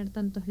tienes que tener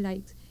tantos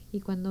likes,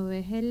 y cuando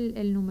ves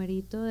el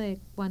numerito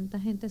de cuánta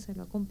gente se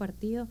lo ha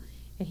compartido,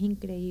 es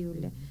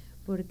increíble.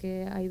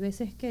 Porque hay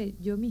veces que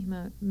yo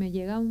misma me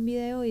llega un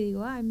video y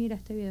digo, ay, mira,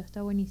 este video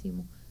está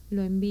buenísimo,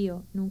 lo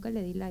envío, nunca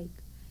le di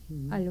like.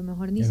 A lo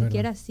mejor ni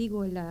siquiera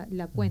sigo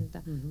la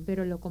cuenta,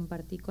 pero lo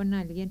compartí con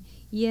alguien,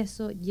 y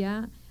eso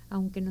ya,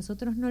 aunque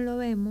nosotros no lo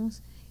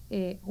vemos,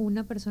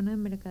 una persona de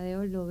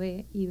Mercadeo lo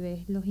ve y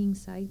ves los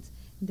insights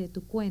de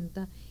tu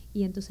cuenta,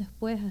 y entonces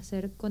puedes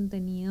hacer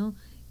contenido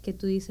que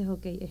tú dices,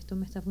 ok, esto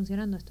me está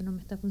funcionando, esto no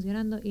me está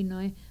funcionando, y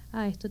no es,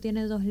 esto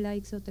tiene 2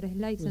 likes o 3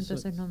 likes,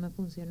 entonces no me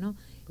funcionó,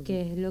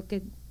 que es lo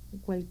que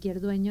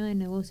cualquier dueño de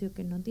negocio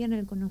que no tiene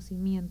el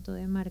conocimiento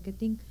de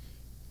marketing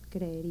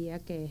creería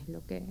que es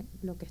lo que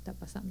está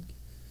pasando.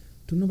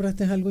 Tú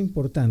nombraste algo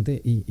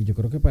importante, y yo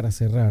creo que para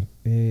cerrar,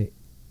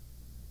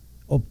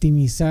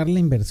 optimizar la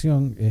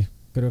inversión es,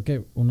 creo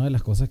que una de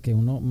las cosas que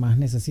uno más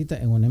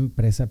necesita en una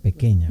empresa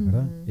pequeña,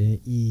 ¿verdad?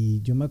 Y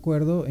yo me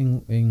acuerdo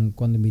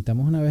cuando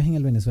invitamos una vez en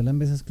el Venezuela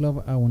Business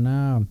Club a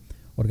una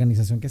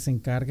organización que se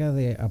encarga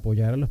de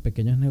apoyar a los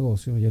pequeños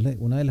negocios.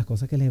 Una de las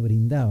cosas que les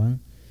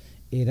brindaban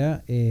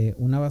era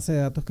una base de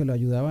datos que lo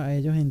ayudaba a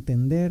ellos a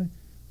entender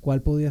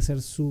cuál podía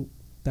ser su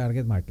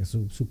target market,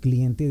 su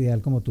cliente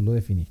ideal, como tú lo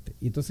definiste.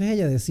 Y entonces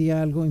ella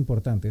decía algo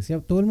importante, decía,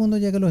 todo el mundo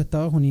llega a los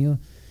Estados Unidos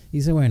y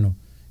dice, bueno,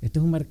 este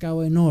es un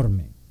mercado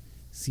enorme.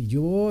 Si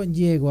yo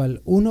llego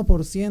al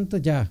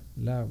 1%, ya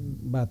la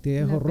batí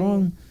de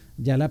jorrón,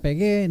 ya la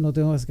pegué, no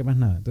tengo que hacer más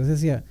nada. Entonces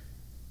decía,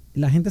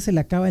 la gente se le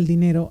acaba el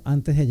dinero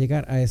antes de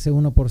llegar a ese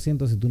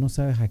 1% si tú no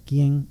sabes a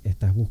quién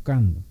estás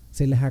buscando.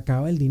 Se les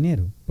acaba el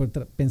dinero,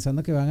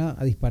 pensando que van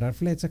a disparar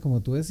flechas,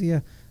 como tú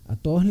decías, a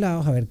todos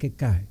lados a ver qué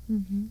cae.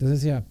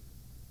 Entonces decía,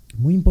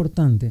 muy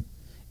importante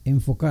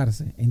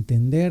enfocarse,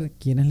 entender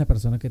quién es la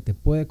persona que te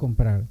puede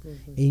comprar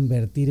e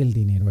invertir el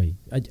dinero ahí.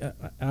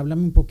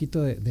 Háblame un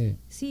poquito de...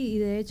 Sí, y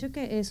de hecho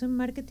que eso en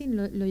marketing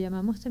lo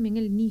llamamos también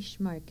el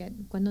niche market.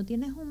 Cuando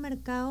tienes un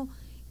mercado,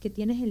 que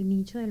tienes el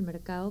nicho del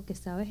mercado, que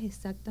sabes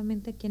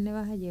exactamente a quién le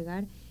vas a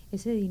llegar,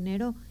 ese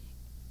dinero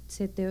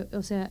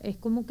o sea, es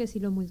como que si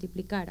lo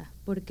multiplicaras,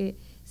 porque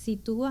si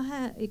tú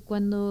vas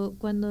cuando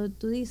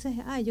tú dices,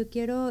 yo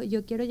quiero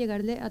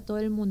llegarle a todo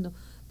el mundo,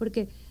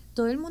 porque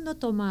todo el mundo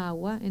toma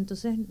agua,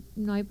 entonces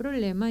no hay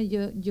problema,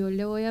 yo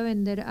le voy a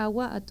vender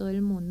agua a todo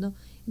el mundo.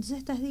 Entonces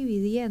estás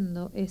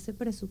dividiendo ese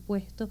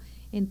presupuesto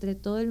entre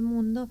todo el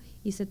mundo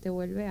y se te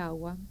vuelve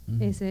agua,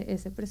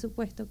 ese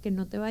presupuesto que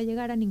no te va a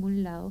llegar a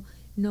ningún lado,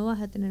 no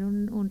vas a tener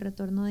un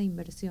retorno de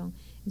inversión.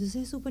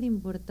 Entonces es súper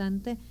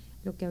importante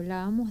lo que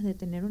hablábamos de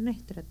tener una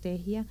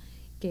estrategia,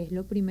 que es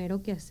lo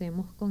primero que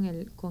hacemos con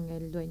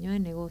el dueño de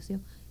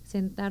negocio,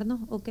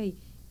 sentarnos, ok,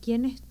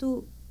 ¿quién es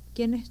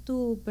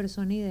tu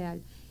persona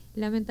ideal?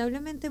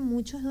 Lamentablemente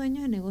muchos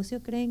dueños de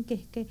negocio creen que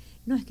es que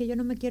yo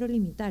no me quiero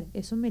limitar,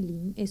 eso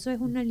es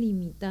una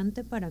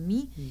limitante para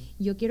mí,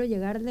 yo quiero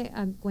llegarle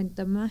a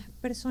cuanta más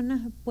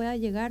personas pueda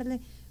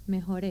llegarle,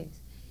 mejor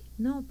es.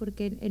 No,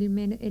 porque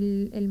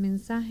el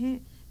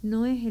mensaje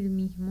no es el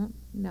mismo.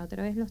 La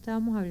otra vez lo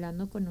estábamos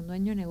hablando con un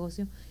dueño de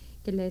negocio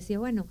que le decía,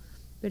 bueno,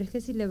 pero es que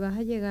si le vas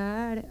a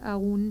llegar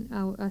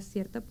a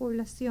cierta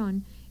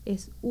población,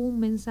 es un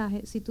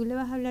mensaje. Si tú le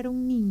vas a hablar a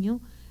un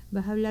niño,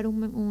 vas a hablar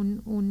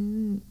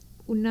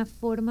una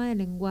forma de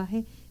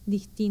lenguaje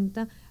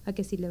distinta a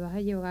que si le vas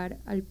a llevar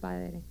al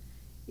padre.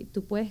 Y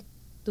tú puedes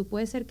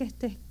ser que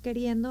estés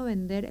queriendo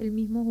vender el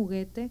mismo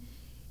juguete,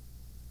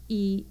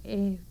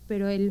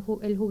 pero el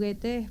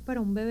juguete es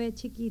para un bebé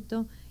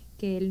chiquito,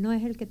 que él no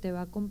es el que te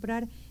va a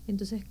comprar.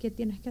 Entonces, ¿qué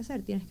tienes que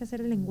hacer? Tienes que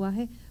hacer el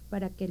lenguaje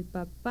para que el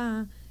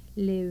papá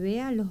le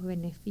vea los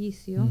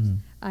beneficios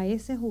a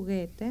ese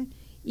juguete,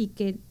 y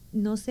que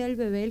no sea el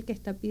bebé el que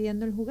está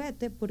pidiendo el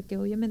juguete, porque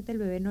obviamente el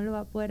bebé no lo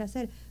va a poder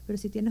hacer. Pero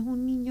si tienes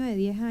un niño de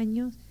 10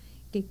 años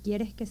que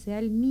quieres que sea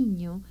el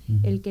niño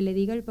el que le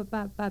diga al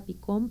papá, papi,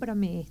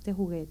 cómprame este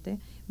juguete,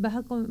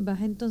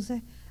 vas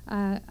entonces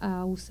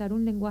a usar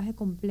un lenguaje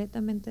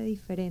completamente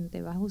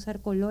diferente, vas a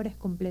usar colores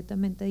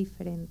completamente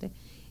diferentes.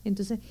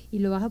 Entonces, y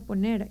lo vas a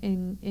poner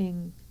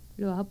en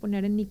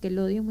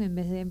Nickelodeon en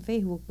vez de en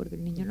Facebook, porque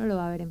el niño no lo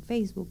va a ver en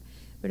Facebook.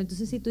 Pero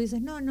entonces si tú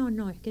dices,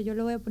 no, es que yo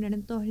lo voy a poner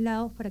en todos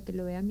lados para que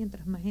lo vean,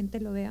 mientras más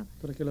gente lo vea,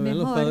 para que lo vean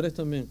los padres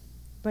también.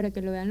 Para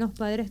que lo vean los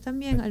padres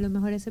también, a lo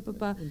mejor ese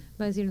papá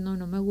va a decir,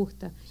 no me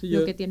gusta. Sí,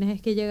 lo que tienes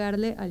es que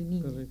llegarle al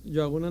niño. Correcto.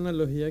 Yo hago una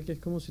analogía que es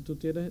como si tú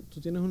tienes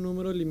un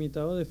número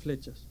limitado de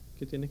flechas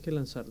que tienes que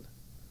lanzarlas.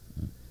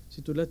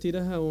 Si tú las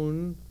tiras a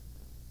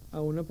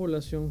una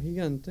población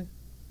gigante,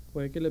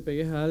 puede que le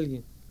pegues a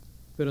alguien,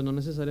 pero no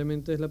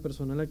necesariamente es la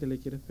persona a la que le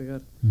quieres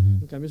pegar.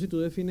 En cambio, si tú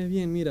defines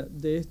bien, mira,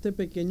 de este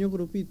pequeño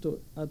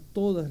grupito, a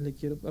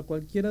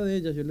cualquiera de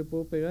ellas yo le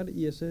puedo pegar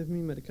y ese es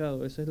mi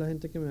mercado, esa es la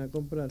gente que me va a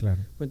comprar.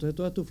 Claro. Pues entonces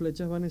todas tus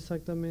flechas van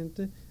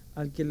exactamente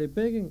al que le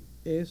peguen,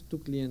 es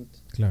tu cliente.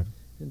 Claro.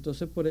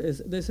 Entonces, de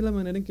esa es la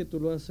manera en que tú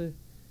lo haces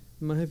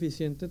más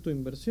eficiente tu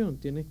inversión.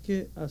 Tienes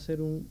que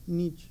hacer un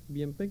niche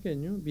bien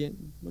pequeño,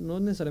 no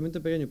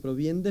necesariamente pequeño, pero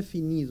bien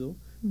definido,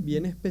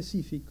 bien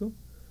específico,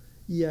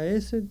 y a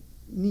ese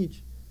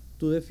niche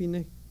tú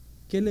defines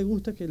qué le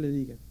gusta que le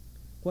digan,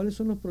 cuáles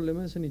son los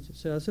problemas de ese niche.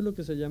 Se hace lo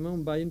que se llama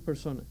un buying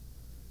persona.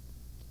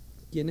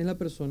 ¿Quién es la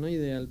persona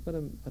ideal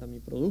para mi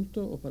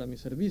producto o para mi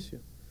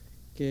servicio?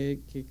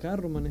 ¿Qué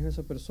carro maneja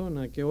esa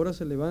persona? ¿A qué hora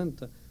se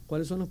levanta?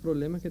 ¿Cuáles son los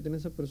problemas que tiene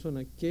esa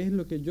persona? ¿Qué es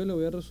lo que yo le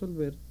voy a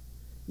resolver?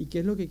 ¿Y qué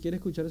es lo que quiere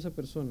escuchar esa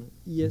persona?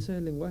 Y ese es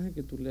el lenguaje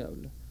que tú le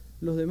hablas.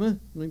 Los demás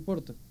no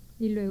importa.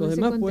 Y luego los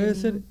demás puede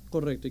contenido. ser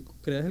correcto y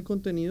creas el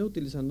contenido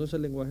utilizando ese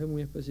lenguaje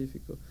muy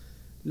específico.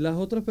 Las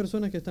otras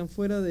personas que están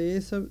fuera de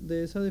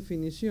esa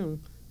definición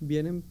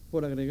vienen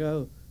por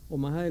agregado, o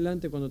más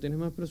adelante cuando tienes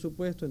más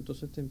presupuesto,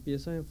 entonces te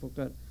empiezas a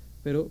enfocar.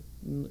 Pero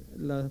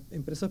las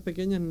empresas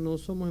pequeñas no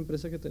somos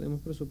empresas que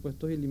tenemos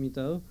presupuestos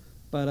ilimitados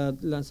para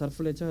lanzar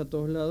flechas a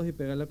todos lados y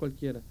pegarle a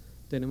cualquiera.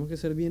 Tenemos que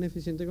ser bien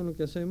eficientes con lo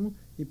que hacemos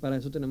y para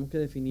eso tenemos que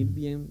definir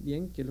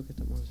bien qué es lo que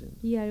estamos haciendo.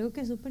 Y algo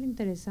que es súper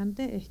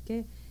interesante es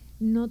que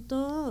no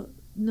todo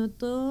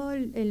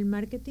el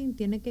marketing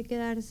tiene que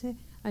quedarse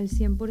al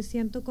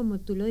 100% como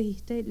tú lo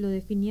dijiste, lo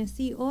definí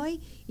así hoy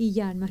y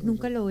ya, más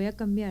nunca lo voy a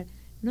cambiar.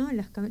 No,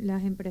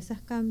 las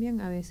empresas cambian,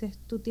 a veces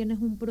tú tienes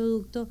un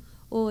producto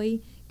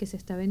hoy que se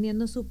está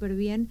vendiendo súper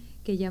bien,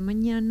 que ya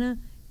mañana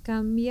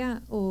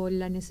cambia o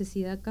la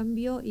necesidad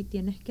cambió y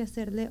tienes que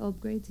hacerle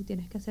upgrades y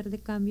tienes que hacerle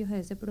cambios a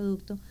ese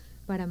producto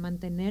para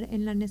mantener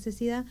en la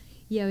necesidad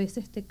y a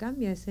veces te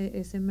cambia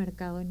ese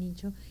mercado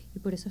nicho y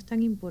por eso es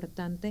tan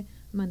importante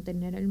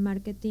mantener el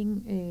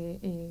marketing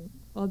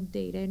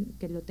updated,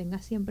 que lo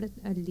tengas siempre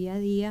al día a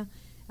día,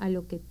 a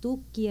lo que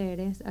tú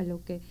quieres,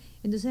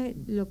 entonces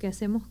lo que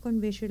hacemos con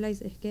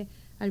Visualize es que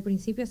al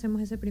principio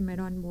hacemos ese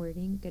primer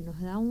onboarding que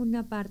nos da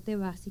una parte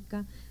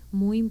básica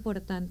muy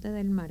importante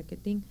del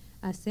marketing,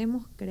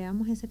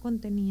 creamos ese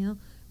contenido,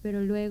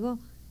 pero luego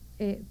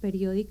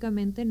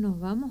periódicamente nos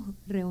vamos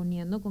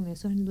reuniendo con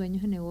esos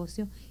dueños de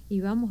negocio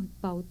y vamos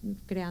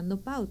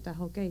creando pautas,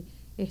 ok,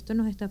 esto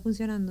nos está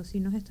funcionando, si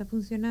nos está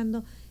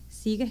funcionando,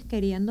 ¿sigues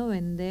queriendo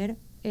vender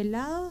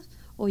helados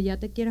o ya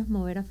te quieres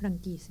mover a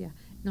franquicias?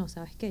 No,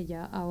 sabes que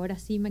ya ahora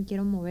sí me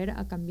quiero mover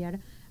a cambiar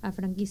a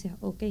franquicias,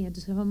 ok,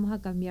 entonces vamos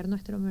a cambiar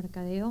nuestro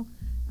mercadeo,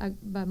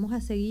 vamos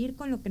a seguir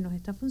con lo que nos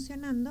está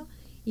funcionando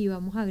y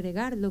vamos a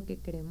agregar lo que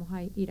queremos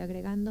ir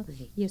agregando.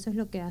 Perfecto. Y eso es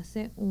lo que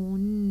hace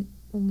un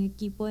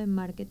equipo de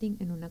marketing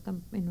en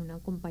una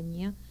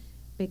compañía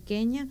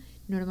pequeña.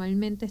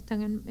 Normalmente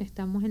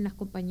estamos en las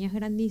compañías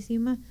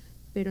grandísimas,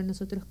 pero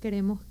nosotros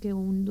queremos que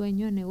un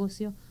dueño de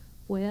negocio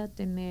pueda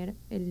tener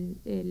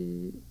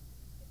el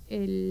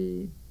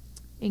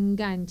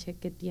enganche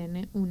que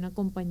tiene una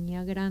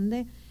compañía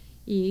grande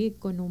y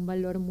con un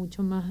valor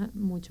mucho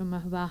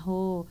más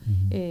bajo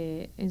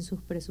en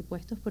sus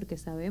presupuestos, porque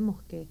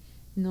sabemos que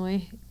no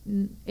es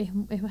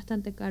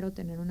bastante caro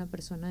tener una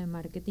persona de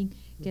marketing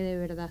que de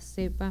verdad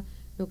sepa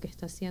lo que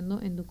está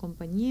haciendo en tu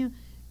compañía.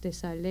 Te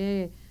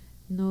sale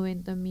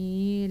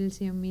 $90,000,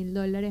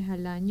 $100,000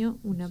 al año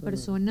una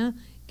persona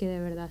que de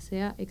verdad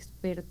sea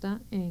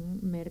experta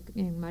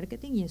en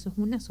marketing, y eso es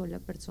una sola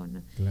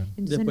persona. Claro.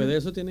 Entonces, después de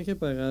eso tienes que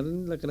pagar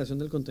la creación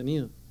del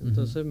contenido.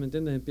 Entonces, ¿me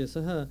entiendes?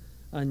 Empiezas a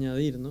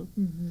añadir, ¿no?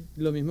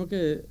 Lo mismo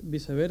que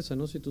viceversa,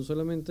 ¿no? Si tú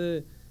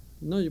solamente...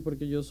 No,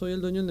 porque yo soy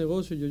el dueño del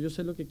negocio, yo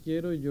sé lo que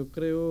quiero y yo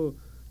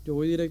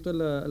voy directo a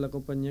la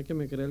compañía que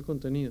me crea el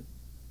contenido.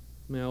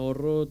 Me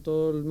ahorro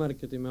todo el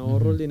marketing, me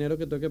ahorro el dinero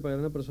que tengo que pagar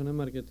a una persona de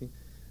marketing.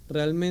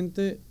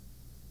 Realmente,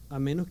 a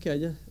menos que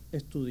hayas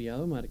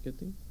estudiado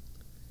marketing,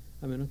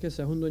 a menos que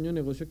seas un dueño de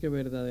negocio que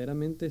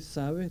verdaderamente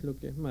sabes lo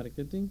que es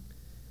marketing,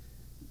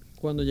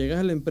 cuando llegas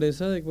a la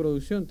empresa de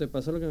producción, te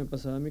pasa lo que me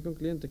pasaba a mí con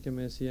clientes que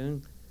me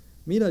decían,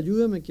 mira,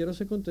 ayúdame, quiero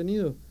hacer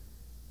contenido.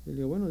 Y le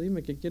digo, bueno,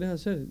 dime, ¿qué quieres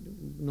hacer?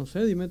 No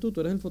sé, dime tú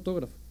eres el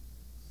fotógrafo,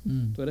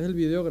 tú eres el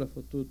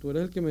videógrafo, tú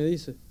eres el que me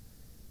dice.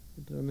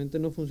 Realmente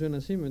no funciona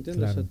así, ¿me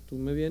entiendes? Claro. O sea, tú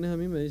me vienes a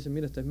mí y me dices,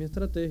 mira, esta es mi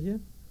estrategia,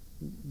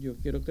 yo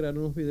quiero crear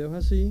unos videos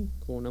así,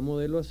 con una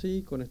modelo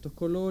así, con estos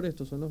colores,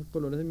 estos son los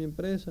colores de mi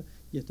empresa,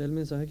 y este es el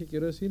mensaje que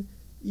quiero decir,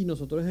 y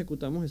nosotros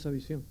ejecutamos esa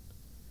visión.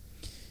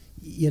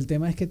 Y el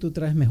tema es que tú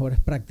traes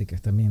mejores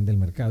prácticas también del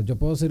mercado. Yo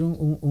puedo ser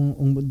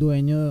un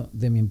dueño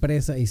de mi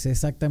empresa y sé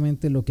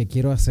exactamente lo que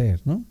quiero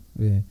hacer, ¿no?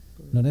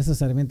 No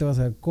necesariamente va a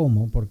saber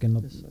cómo, porque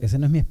esa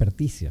no es mi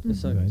experticia.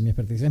 Mi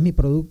experticia es mi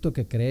producto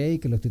que creé y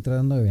que lo estoy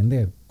tratando de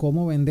vender.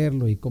 Cómo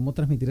venderlo y cómo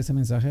transmitir ese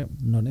mensaje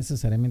no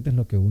necesariamente es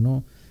lo que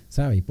uno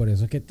sabe, y por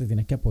eso es que te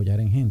tienes que apoyar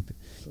en gente.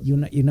 Y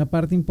una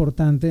parte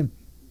importante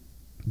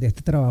de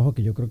este trabajo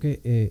que yo creo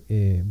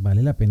que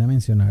vale la pena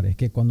mencionar es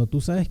que cuando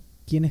tú sabes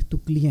quién es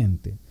tu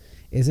cliente,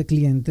 ese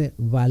cliente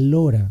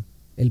valora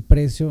el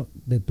precio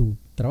de tu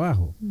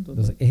trabajo.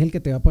 Entonces, es el que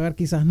te va a pagar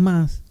quizás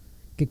más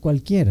que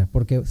cualquiera,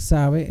 porque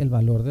sabe el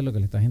valor de lo que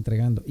le estás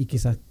entregando y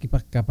quizás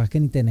capaz que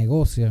ni te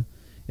negocia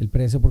el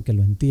precio porque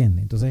lo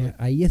entiende. Entonces,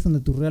 ahí es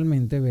donde tú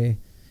realmente ves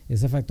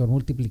ese factor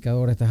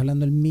multiplicador. Estás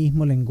hablando el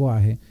mismo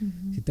lenguaje.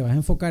 Si te vas a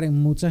enfocar en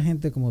mucha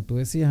gente, como tú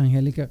decías,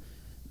 Angélica,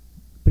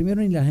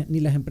 primero ni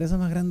las empresas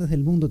más grandes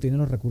del mundo tienen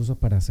los recursos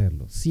para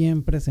hacerlo.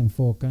 Siempre se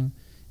enfocan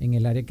en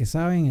el área que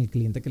saben, el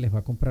cliente que les va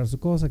a comprar su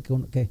cosa,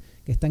 que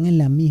están en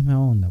la misma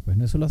onda. Pues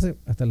no, eso lo hace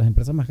hasta las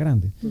empresas más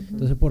grandes.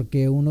 Entonces, ¿por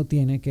qué uno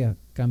tiene que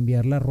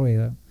cambiar la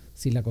rueda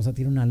si la cosa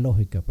tiene una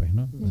lógica, pues,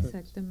 ¿no?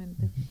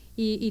 Exactamente.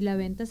 Y la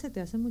venta se te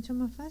hace mucho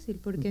más fácil,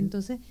 porque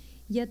entonces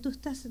ya tú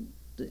estás,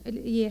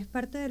 y es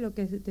parte de lo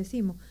que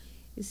decimos,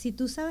 si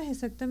tú sabes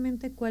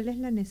exactamente cuál es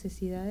la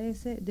necesidad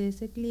de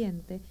ese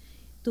cliente,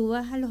 tú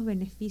vas a los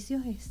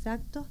beneficios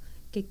exactos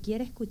que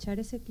quiere escuchar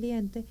ese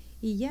cliente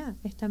y ya,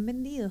 están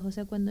vendidos. O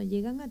sea, cuando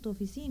llegan a tu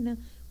oficina,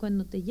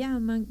 cuando te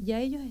llaman,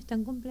 ya ellos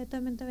están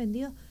completamente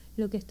vendidos.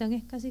 Lo que están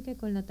es casi que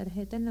con la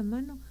tarjeta en la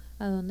mano,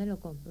 ¿a dónde lo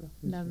compro?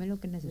 Dame lo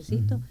que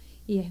necesito.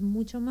 Y es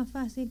mucho más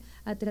fácil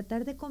a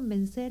tratar de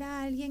convencer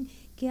a alguien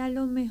que a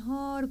lo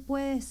mejor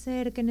puede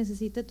ser que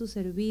necesite tu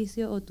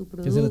servicio o tu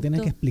producto. Que se lo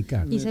tienes que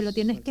explicar. Y se lo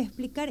tienes que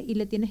explicar y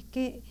le tienes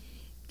que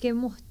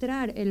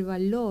mostrar el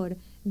valor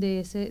de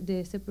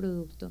ese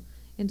producto.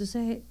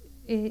 Entonces,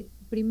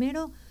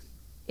 primero,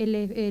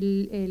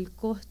 el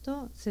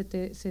costo se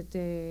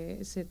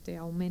te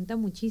aumenta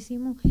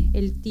muchísimo,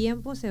 el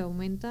tiempo se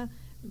aumenta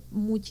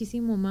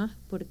muchísimo más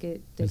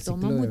porque te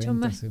toma mucho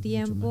más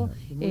tiempo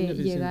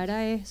llegar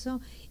a eso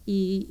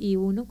y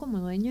uno como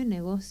dueño de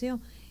negocio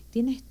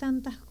tienes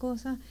tantas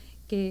cosas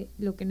que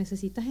lo que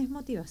necesitas es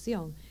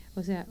motivación.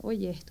 O sea,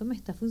 oye, esto me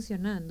está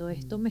funcionando,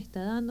 esto me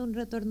está dando un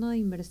retorno de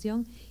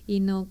inversión y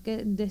no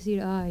que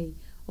decir, ay,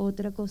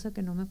 otra cosa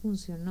que no me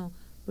funcionó.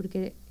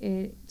 Porque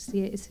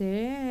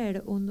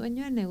ser un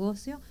dueño de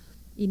negocio,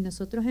 y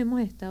nosotros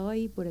hemos estado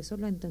ahí, por eso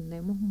lo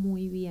entendemos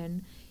muy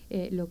bien,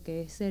 lo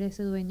que es ser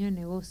ese dueño de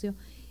negocio,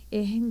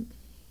 es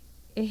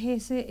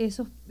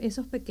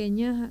esos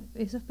pequeñas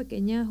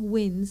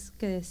wins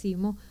que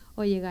decimos,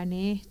 oye,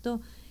 gané esto,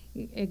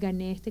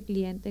 gané este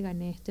cliente,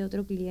 gané este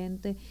otro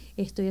cliente,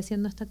 estoy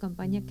haciendo esta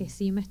campaña que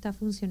sí me está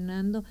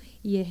funcionando,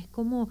 y es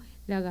como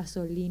la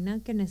gasolina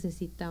que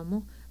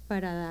necesitamos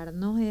para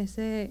darnos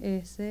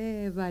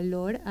ese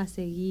valor a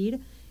seguir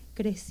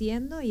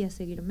creciendo y a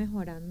seguir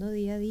mejorando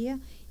día a día.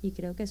 Y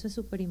creo que eso es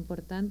súper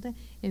importante,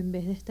 en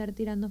vez de estar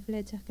tirando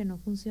flechas que no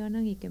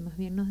funcionan y que más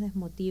bien nos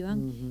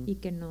desmotivan y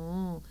que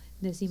no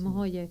decimos,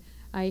 oye,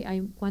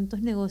 hay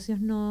cuántos negocios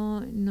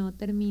no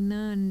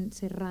terminan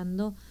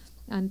cerrando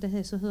antes de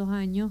esos 2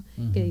 años,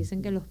 que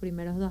dicen que los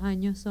primeros 2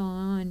 años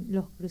son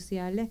los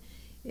cruciales,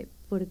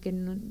 porque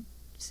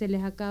se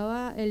les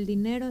acaba el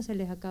dinero, se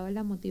les acaba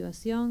la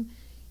motivación.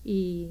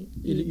 Y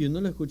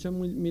uno lo escucha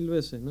mil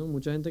veces, ¿no?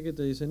 Mucha gente que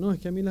te dice, no, es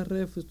que a mí las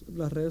redes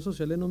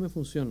sociales no me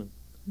funcionan.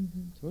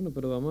 Bueno,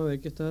 pero vamos a ver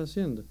qué estás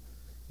haciendo.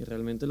 Y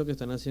realmente lo que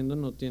están haciendo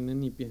no tiene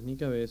ni pies ni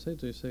cabeza, y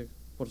tú dices,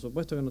 por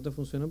supuesto que no te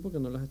funcionan porque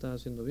no las estás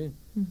haciendo bien.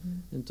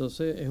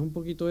 Entonces es un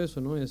poquito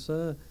eso, ¿no?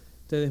 Esa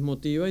te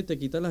desmotiva y te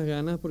quita las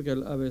ganas, porque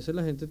a veces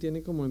la gente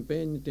tiene como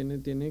empeño,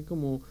 tiene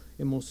como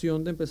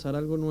emoción de empezar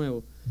algo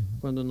nuevo.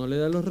 Cuando no le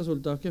da los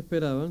resultados que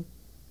esperaban,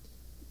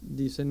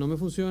 dicen no me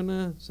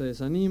funciona, se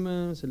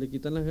desaniman, se le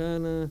quitan las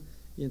ganas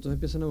y entonces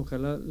empiezan a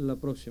buscar la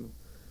próxima.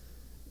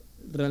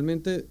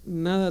 Realmente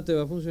nada te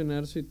va a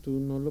funcionar si tú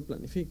no lo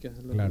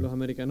planificas. Los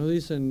americanos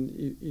dicen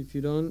if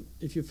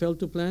you fail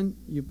to plan,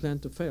 you plan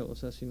to fail. O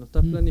sea, si no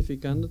estás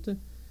planificándote,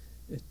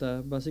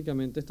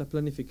 básicamente estás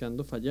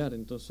planificando fallar.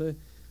 Entonces,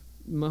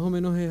 más o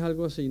menos es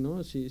algo así,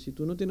 ¿no? Si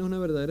tú no tienes una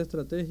verdadera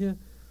estrategia,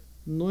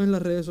 no es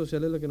las redes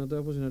sociales lo que no te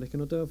va a funcionar, es que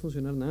no te va a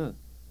funcionar nada.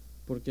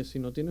 Porque si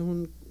no tienes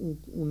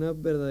una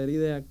verdadera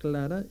idea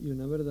clara y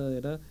una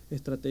verdadera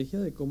estrategia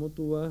de cómo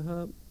tú vas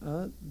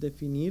a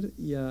definir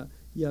y a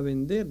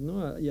vender,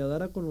 ¿no? Y a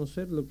dar a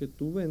conocer lo que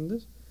tú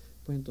vendes,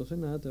 pues entonces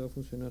nada te va a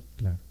funcionar.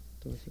 Claro.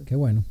 Entonces, qué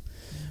bueno.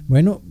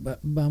 Bueno,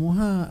 vamos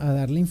a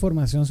darle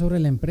información sobre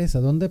la empresa.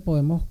 ¿Dónde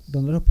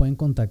los pueden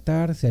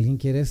contactar? Si alguien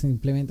quiere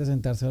simplemente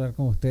sentarse a hablar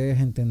con ustedes,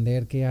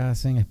 entender qué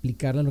hacen,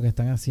 explicarles lo que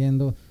están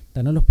haciendo,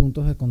 danos los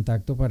puntos de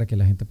contacto para que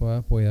la gente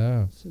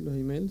pueda... Sí, los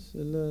emails,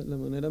 la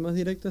manera más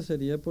directa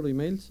sería por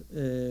emails.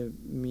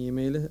 Mi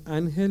email es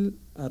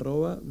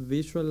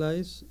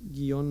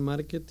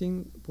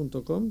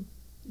angel@visualize-marketing.com,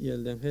 y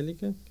el de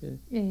Angélica, que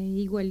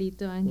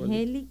igualito,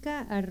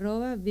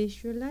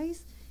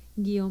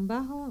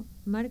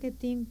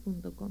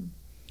 angelica@visualize-marketing.com.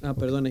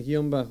 Perdón, es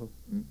guión bajo.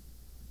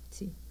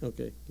 Sí.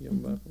 Ok,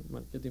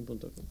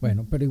 _marketing.com.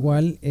 Bueno, pero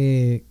igual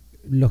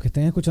los que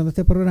estén escuchando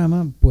este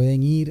programa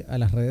pueden ir a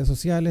las redes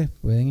sociales,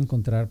 pueden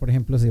encontrar, por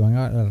ejemplo, si van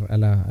a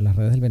las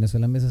redes del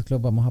Venezuelan Business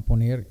Club, vamos a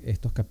poner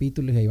estos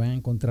capítulos y ahí van a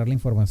encontrar la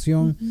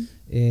información,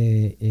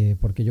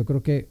 porque yo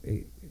creo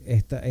que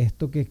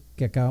esto que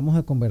acabamos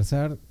de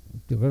conversar,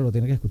 yo creo que lo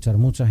tiene que escuchar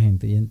mucha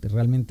gente y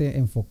realmente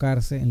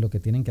enfocarse en lo que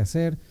tienen que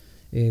hacer,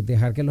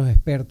 dejar que los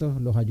expertos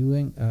los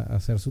ayuden a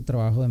hacer su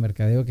trabajo de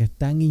mercadeo, que es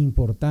tan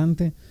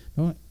importante,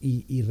 ¿no?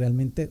 Y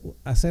realmente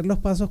hacer los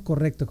pasos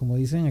correctos, como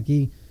dicen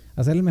aquí,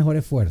 hacer el mejor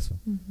esfuerzo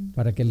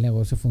para que el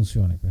negocio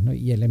funcione, pues, ¿no?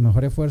 Y el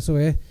mejor esfuerzo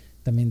es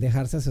también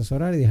dejarse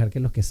asesorar y dejar que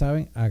los que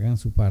saben hagan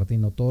su parte y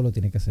no todo lo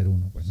tiene que hacer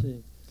uno, pues, ¿no?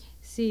 Sí.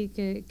 Sí,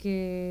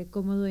 que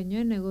como dueño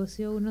de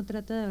negocio uno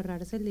trata de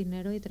ahorrarse el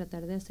dinero y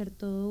tratar de hacer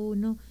todo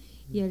uno,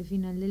 y al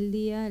final del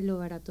día lo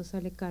barato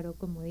sale caro,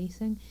 como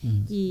dicen,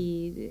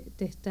 y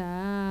te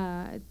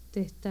está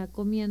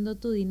comiendo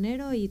tu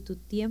dinero y tu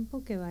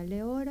tiempo, que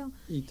vale oro.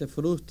 Y te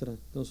frustra.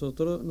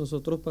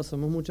 Nosotros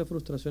pasamos muchas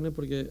frustraciones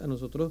porque a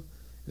nosotros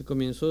el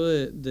comienzo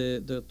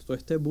de todo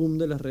este boom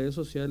de las redes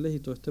sociales y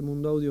todo este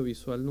mundo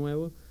audiovisual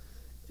nuevo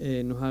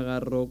nos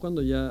agarró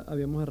cuando ya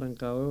habíamos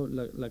arrancado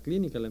la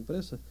clínica, la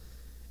empresa.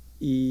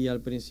 Y al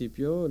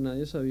principio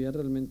nadie sabía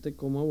realmente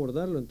cómo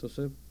abordarlo.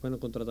 Entonces, bueno,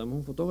 contratamos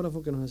un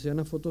fotógrafo que nos hacía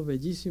unas fotos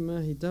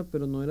bellísimas y tal,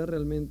 pero no era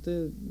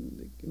realmente,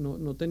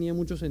 no tenía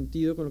mucho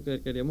sentido con lo que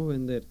queríamos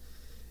vender.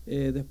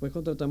 Después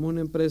contratamos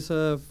una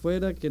empresa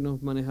fuera que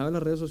nos manejaba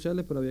las redes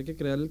sociales, pero había que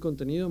crear el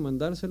contenido,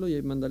 mandárselo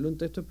y mandarle un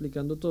texto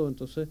explicando todo.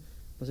 Entonces,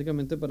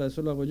 básicamente para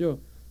eso lo hago yo.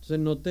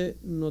 Entonces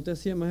no te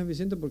hacía más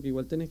eficiente porque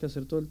igual tienes que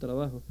hacer todo el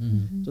trabajo.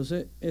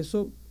 Entonces,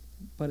 eso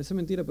parece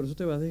mentira, pero eso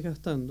te vas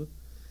desgastando.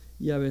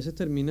 Y a veces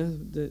terminas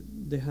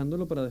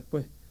dejándolo para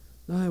después.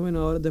 Ay, bueno,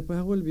 ahora después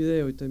hago el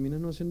video y terminas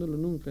no haciéndolo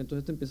nunca.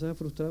 Entonces te empiezas a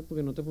frustrar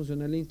porque no te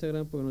funciona el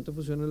Instagram, porque no te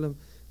funcionan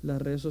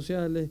las redes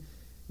sociales.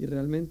 Y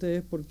realmente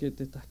es porque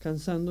te estás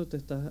cansando, te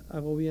estás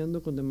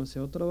agobiando con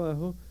demasiado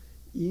trabajo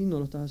y no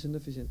lo estás haciendo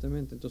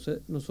eficientemente.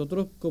 Entonces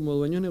nosotros como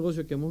dueños de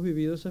negocio que hemos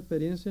vivido esa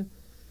experiencia,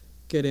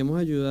 queremos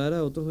ayudar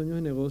a otros dueños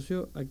de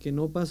negocio a que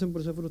no pasen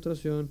por esa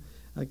frustración,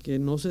 a que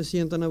no se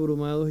sientan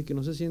abrumados y que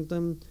no se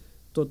sientan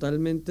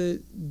totalmente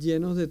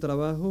llenos de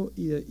trabajo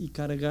y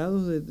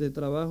cargados de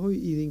trabajo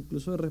y de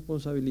incluso de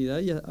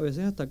responsabilidad y a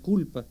veces hasta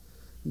culpa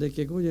de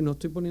que, oye, no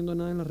estoy poniendo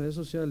nada en las redes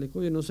sociales,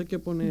 oye, no sé qué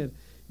poner,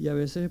 y a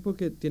veces es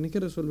porque tienes que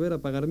resolver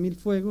apagar 1000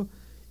 fuegos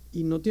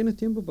y no tienes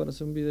tiempo para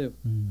hacer un video.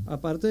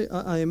 Aparte,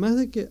 además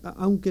de que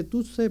aunque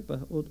tú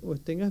sepas o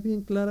tengas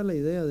bien clara la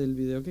idea del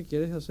video que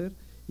quieres hacer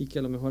y que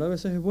a lo mejor a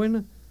veces es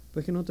buena,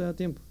 pues que no te da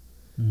tiempo.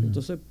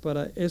 Entonces,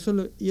 para eso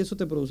eso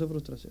te produce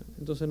frustración.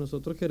 Entonces,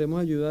 nosotros queremos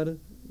ayudar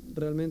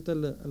realmente a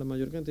la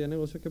mayor cantidad de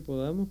negocios que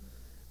podamos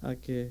a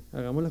que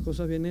hagamos las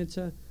cosas bien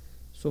hechas.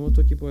 Somos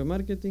tu equipo de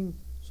marketing,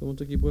 somos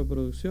tu equipo de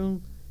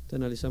producción, te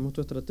analizamos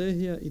tu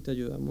estrategia y te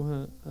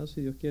ayudamos a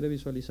si Dios quiere,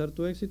 visualizar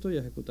tu éxito y a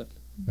ejecutarlo.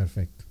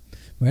 Perfecto.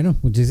 Bueno,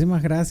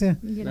 muchísimas gracias.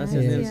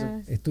 Gracias,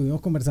 Nelson.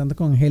 Estuvimos conversando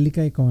con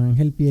Angélica y con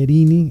Ángel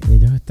Pierini.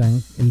 Ellos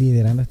están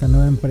liderando esta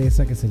nueva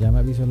empresa que se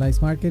llama Visualize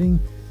Marketing.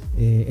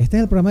 Este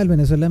es el programa del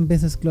Venezuelan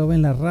Business Club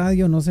en la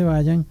radio. No se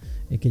vayan,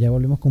 que ya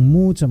volvemos con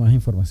mucha más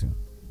información.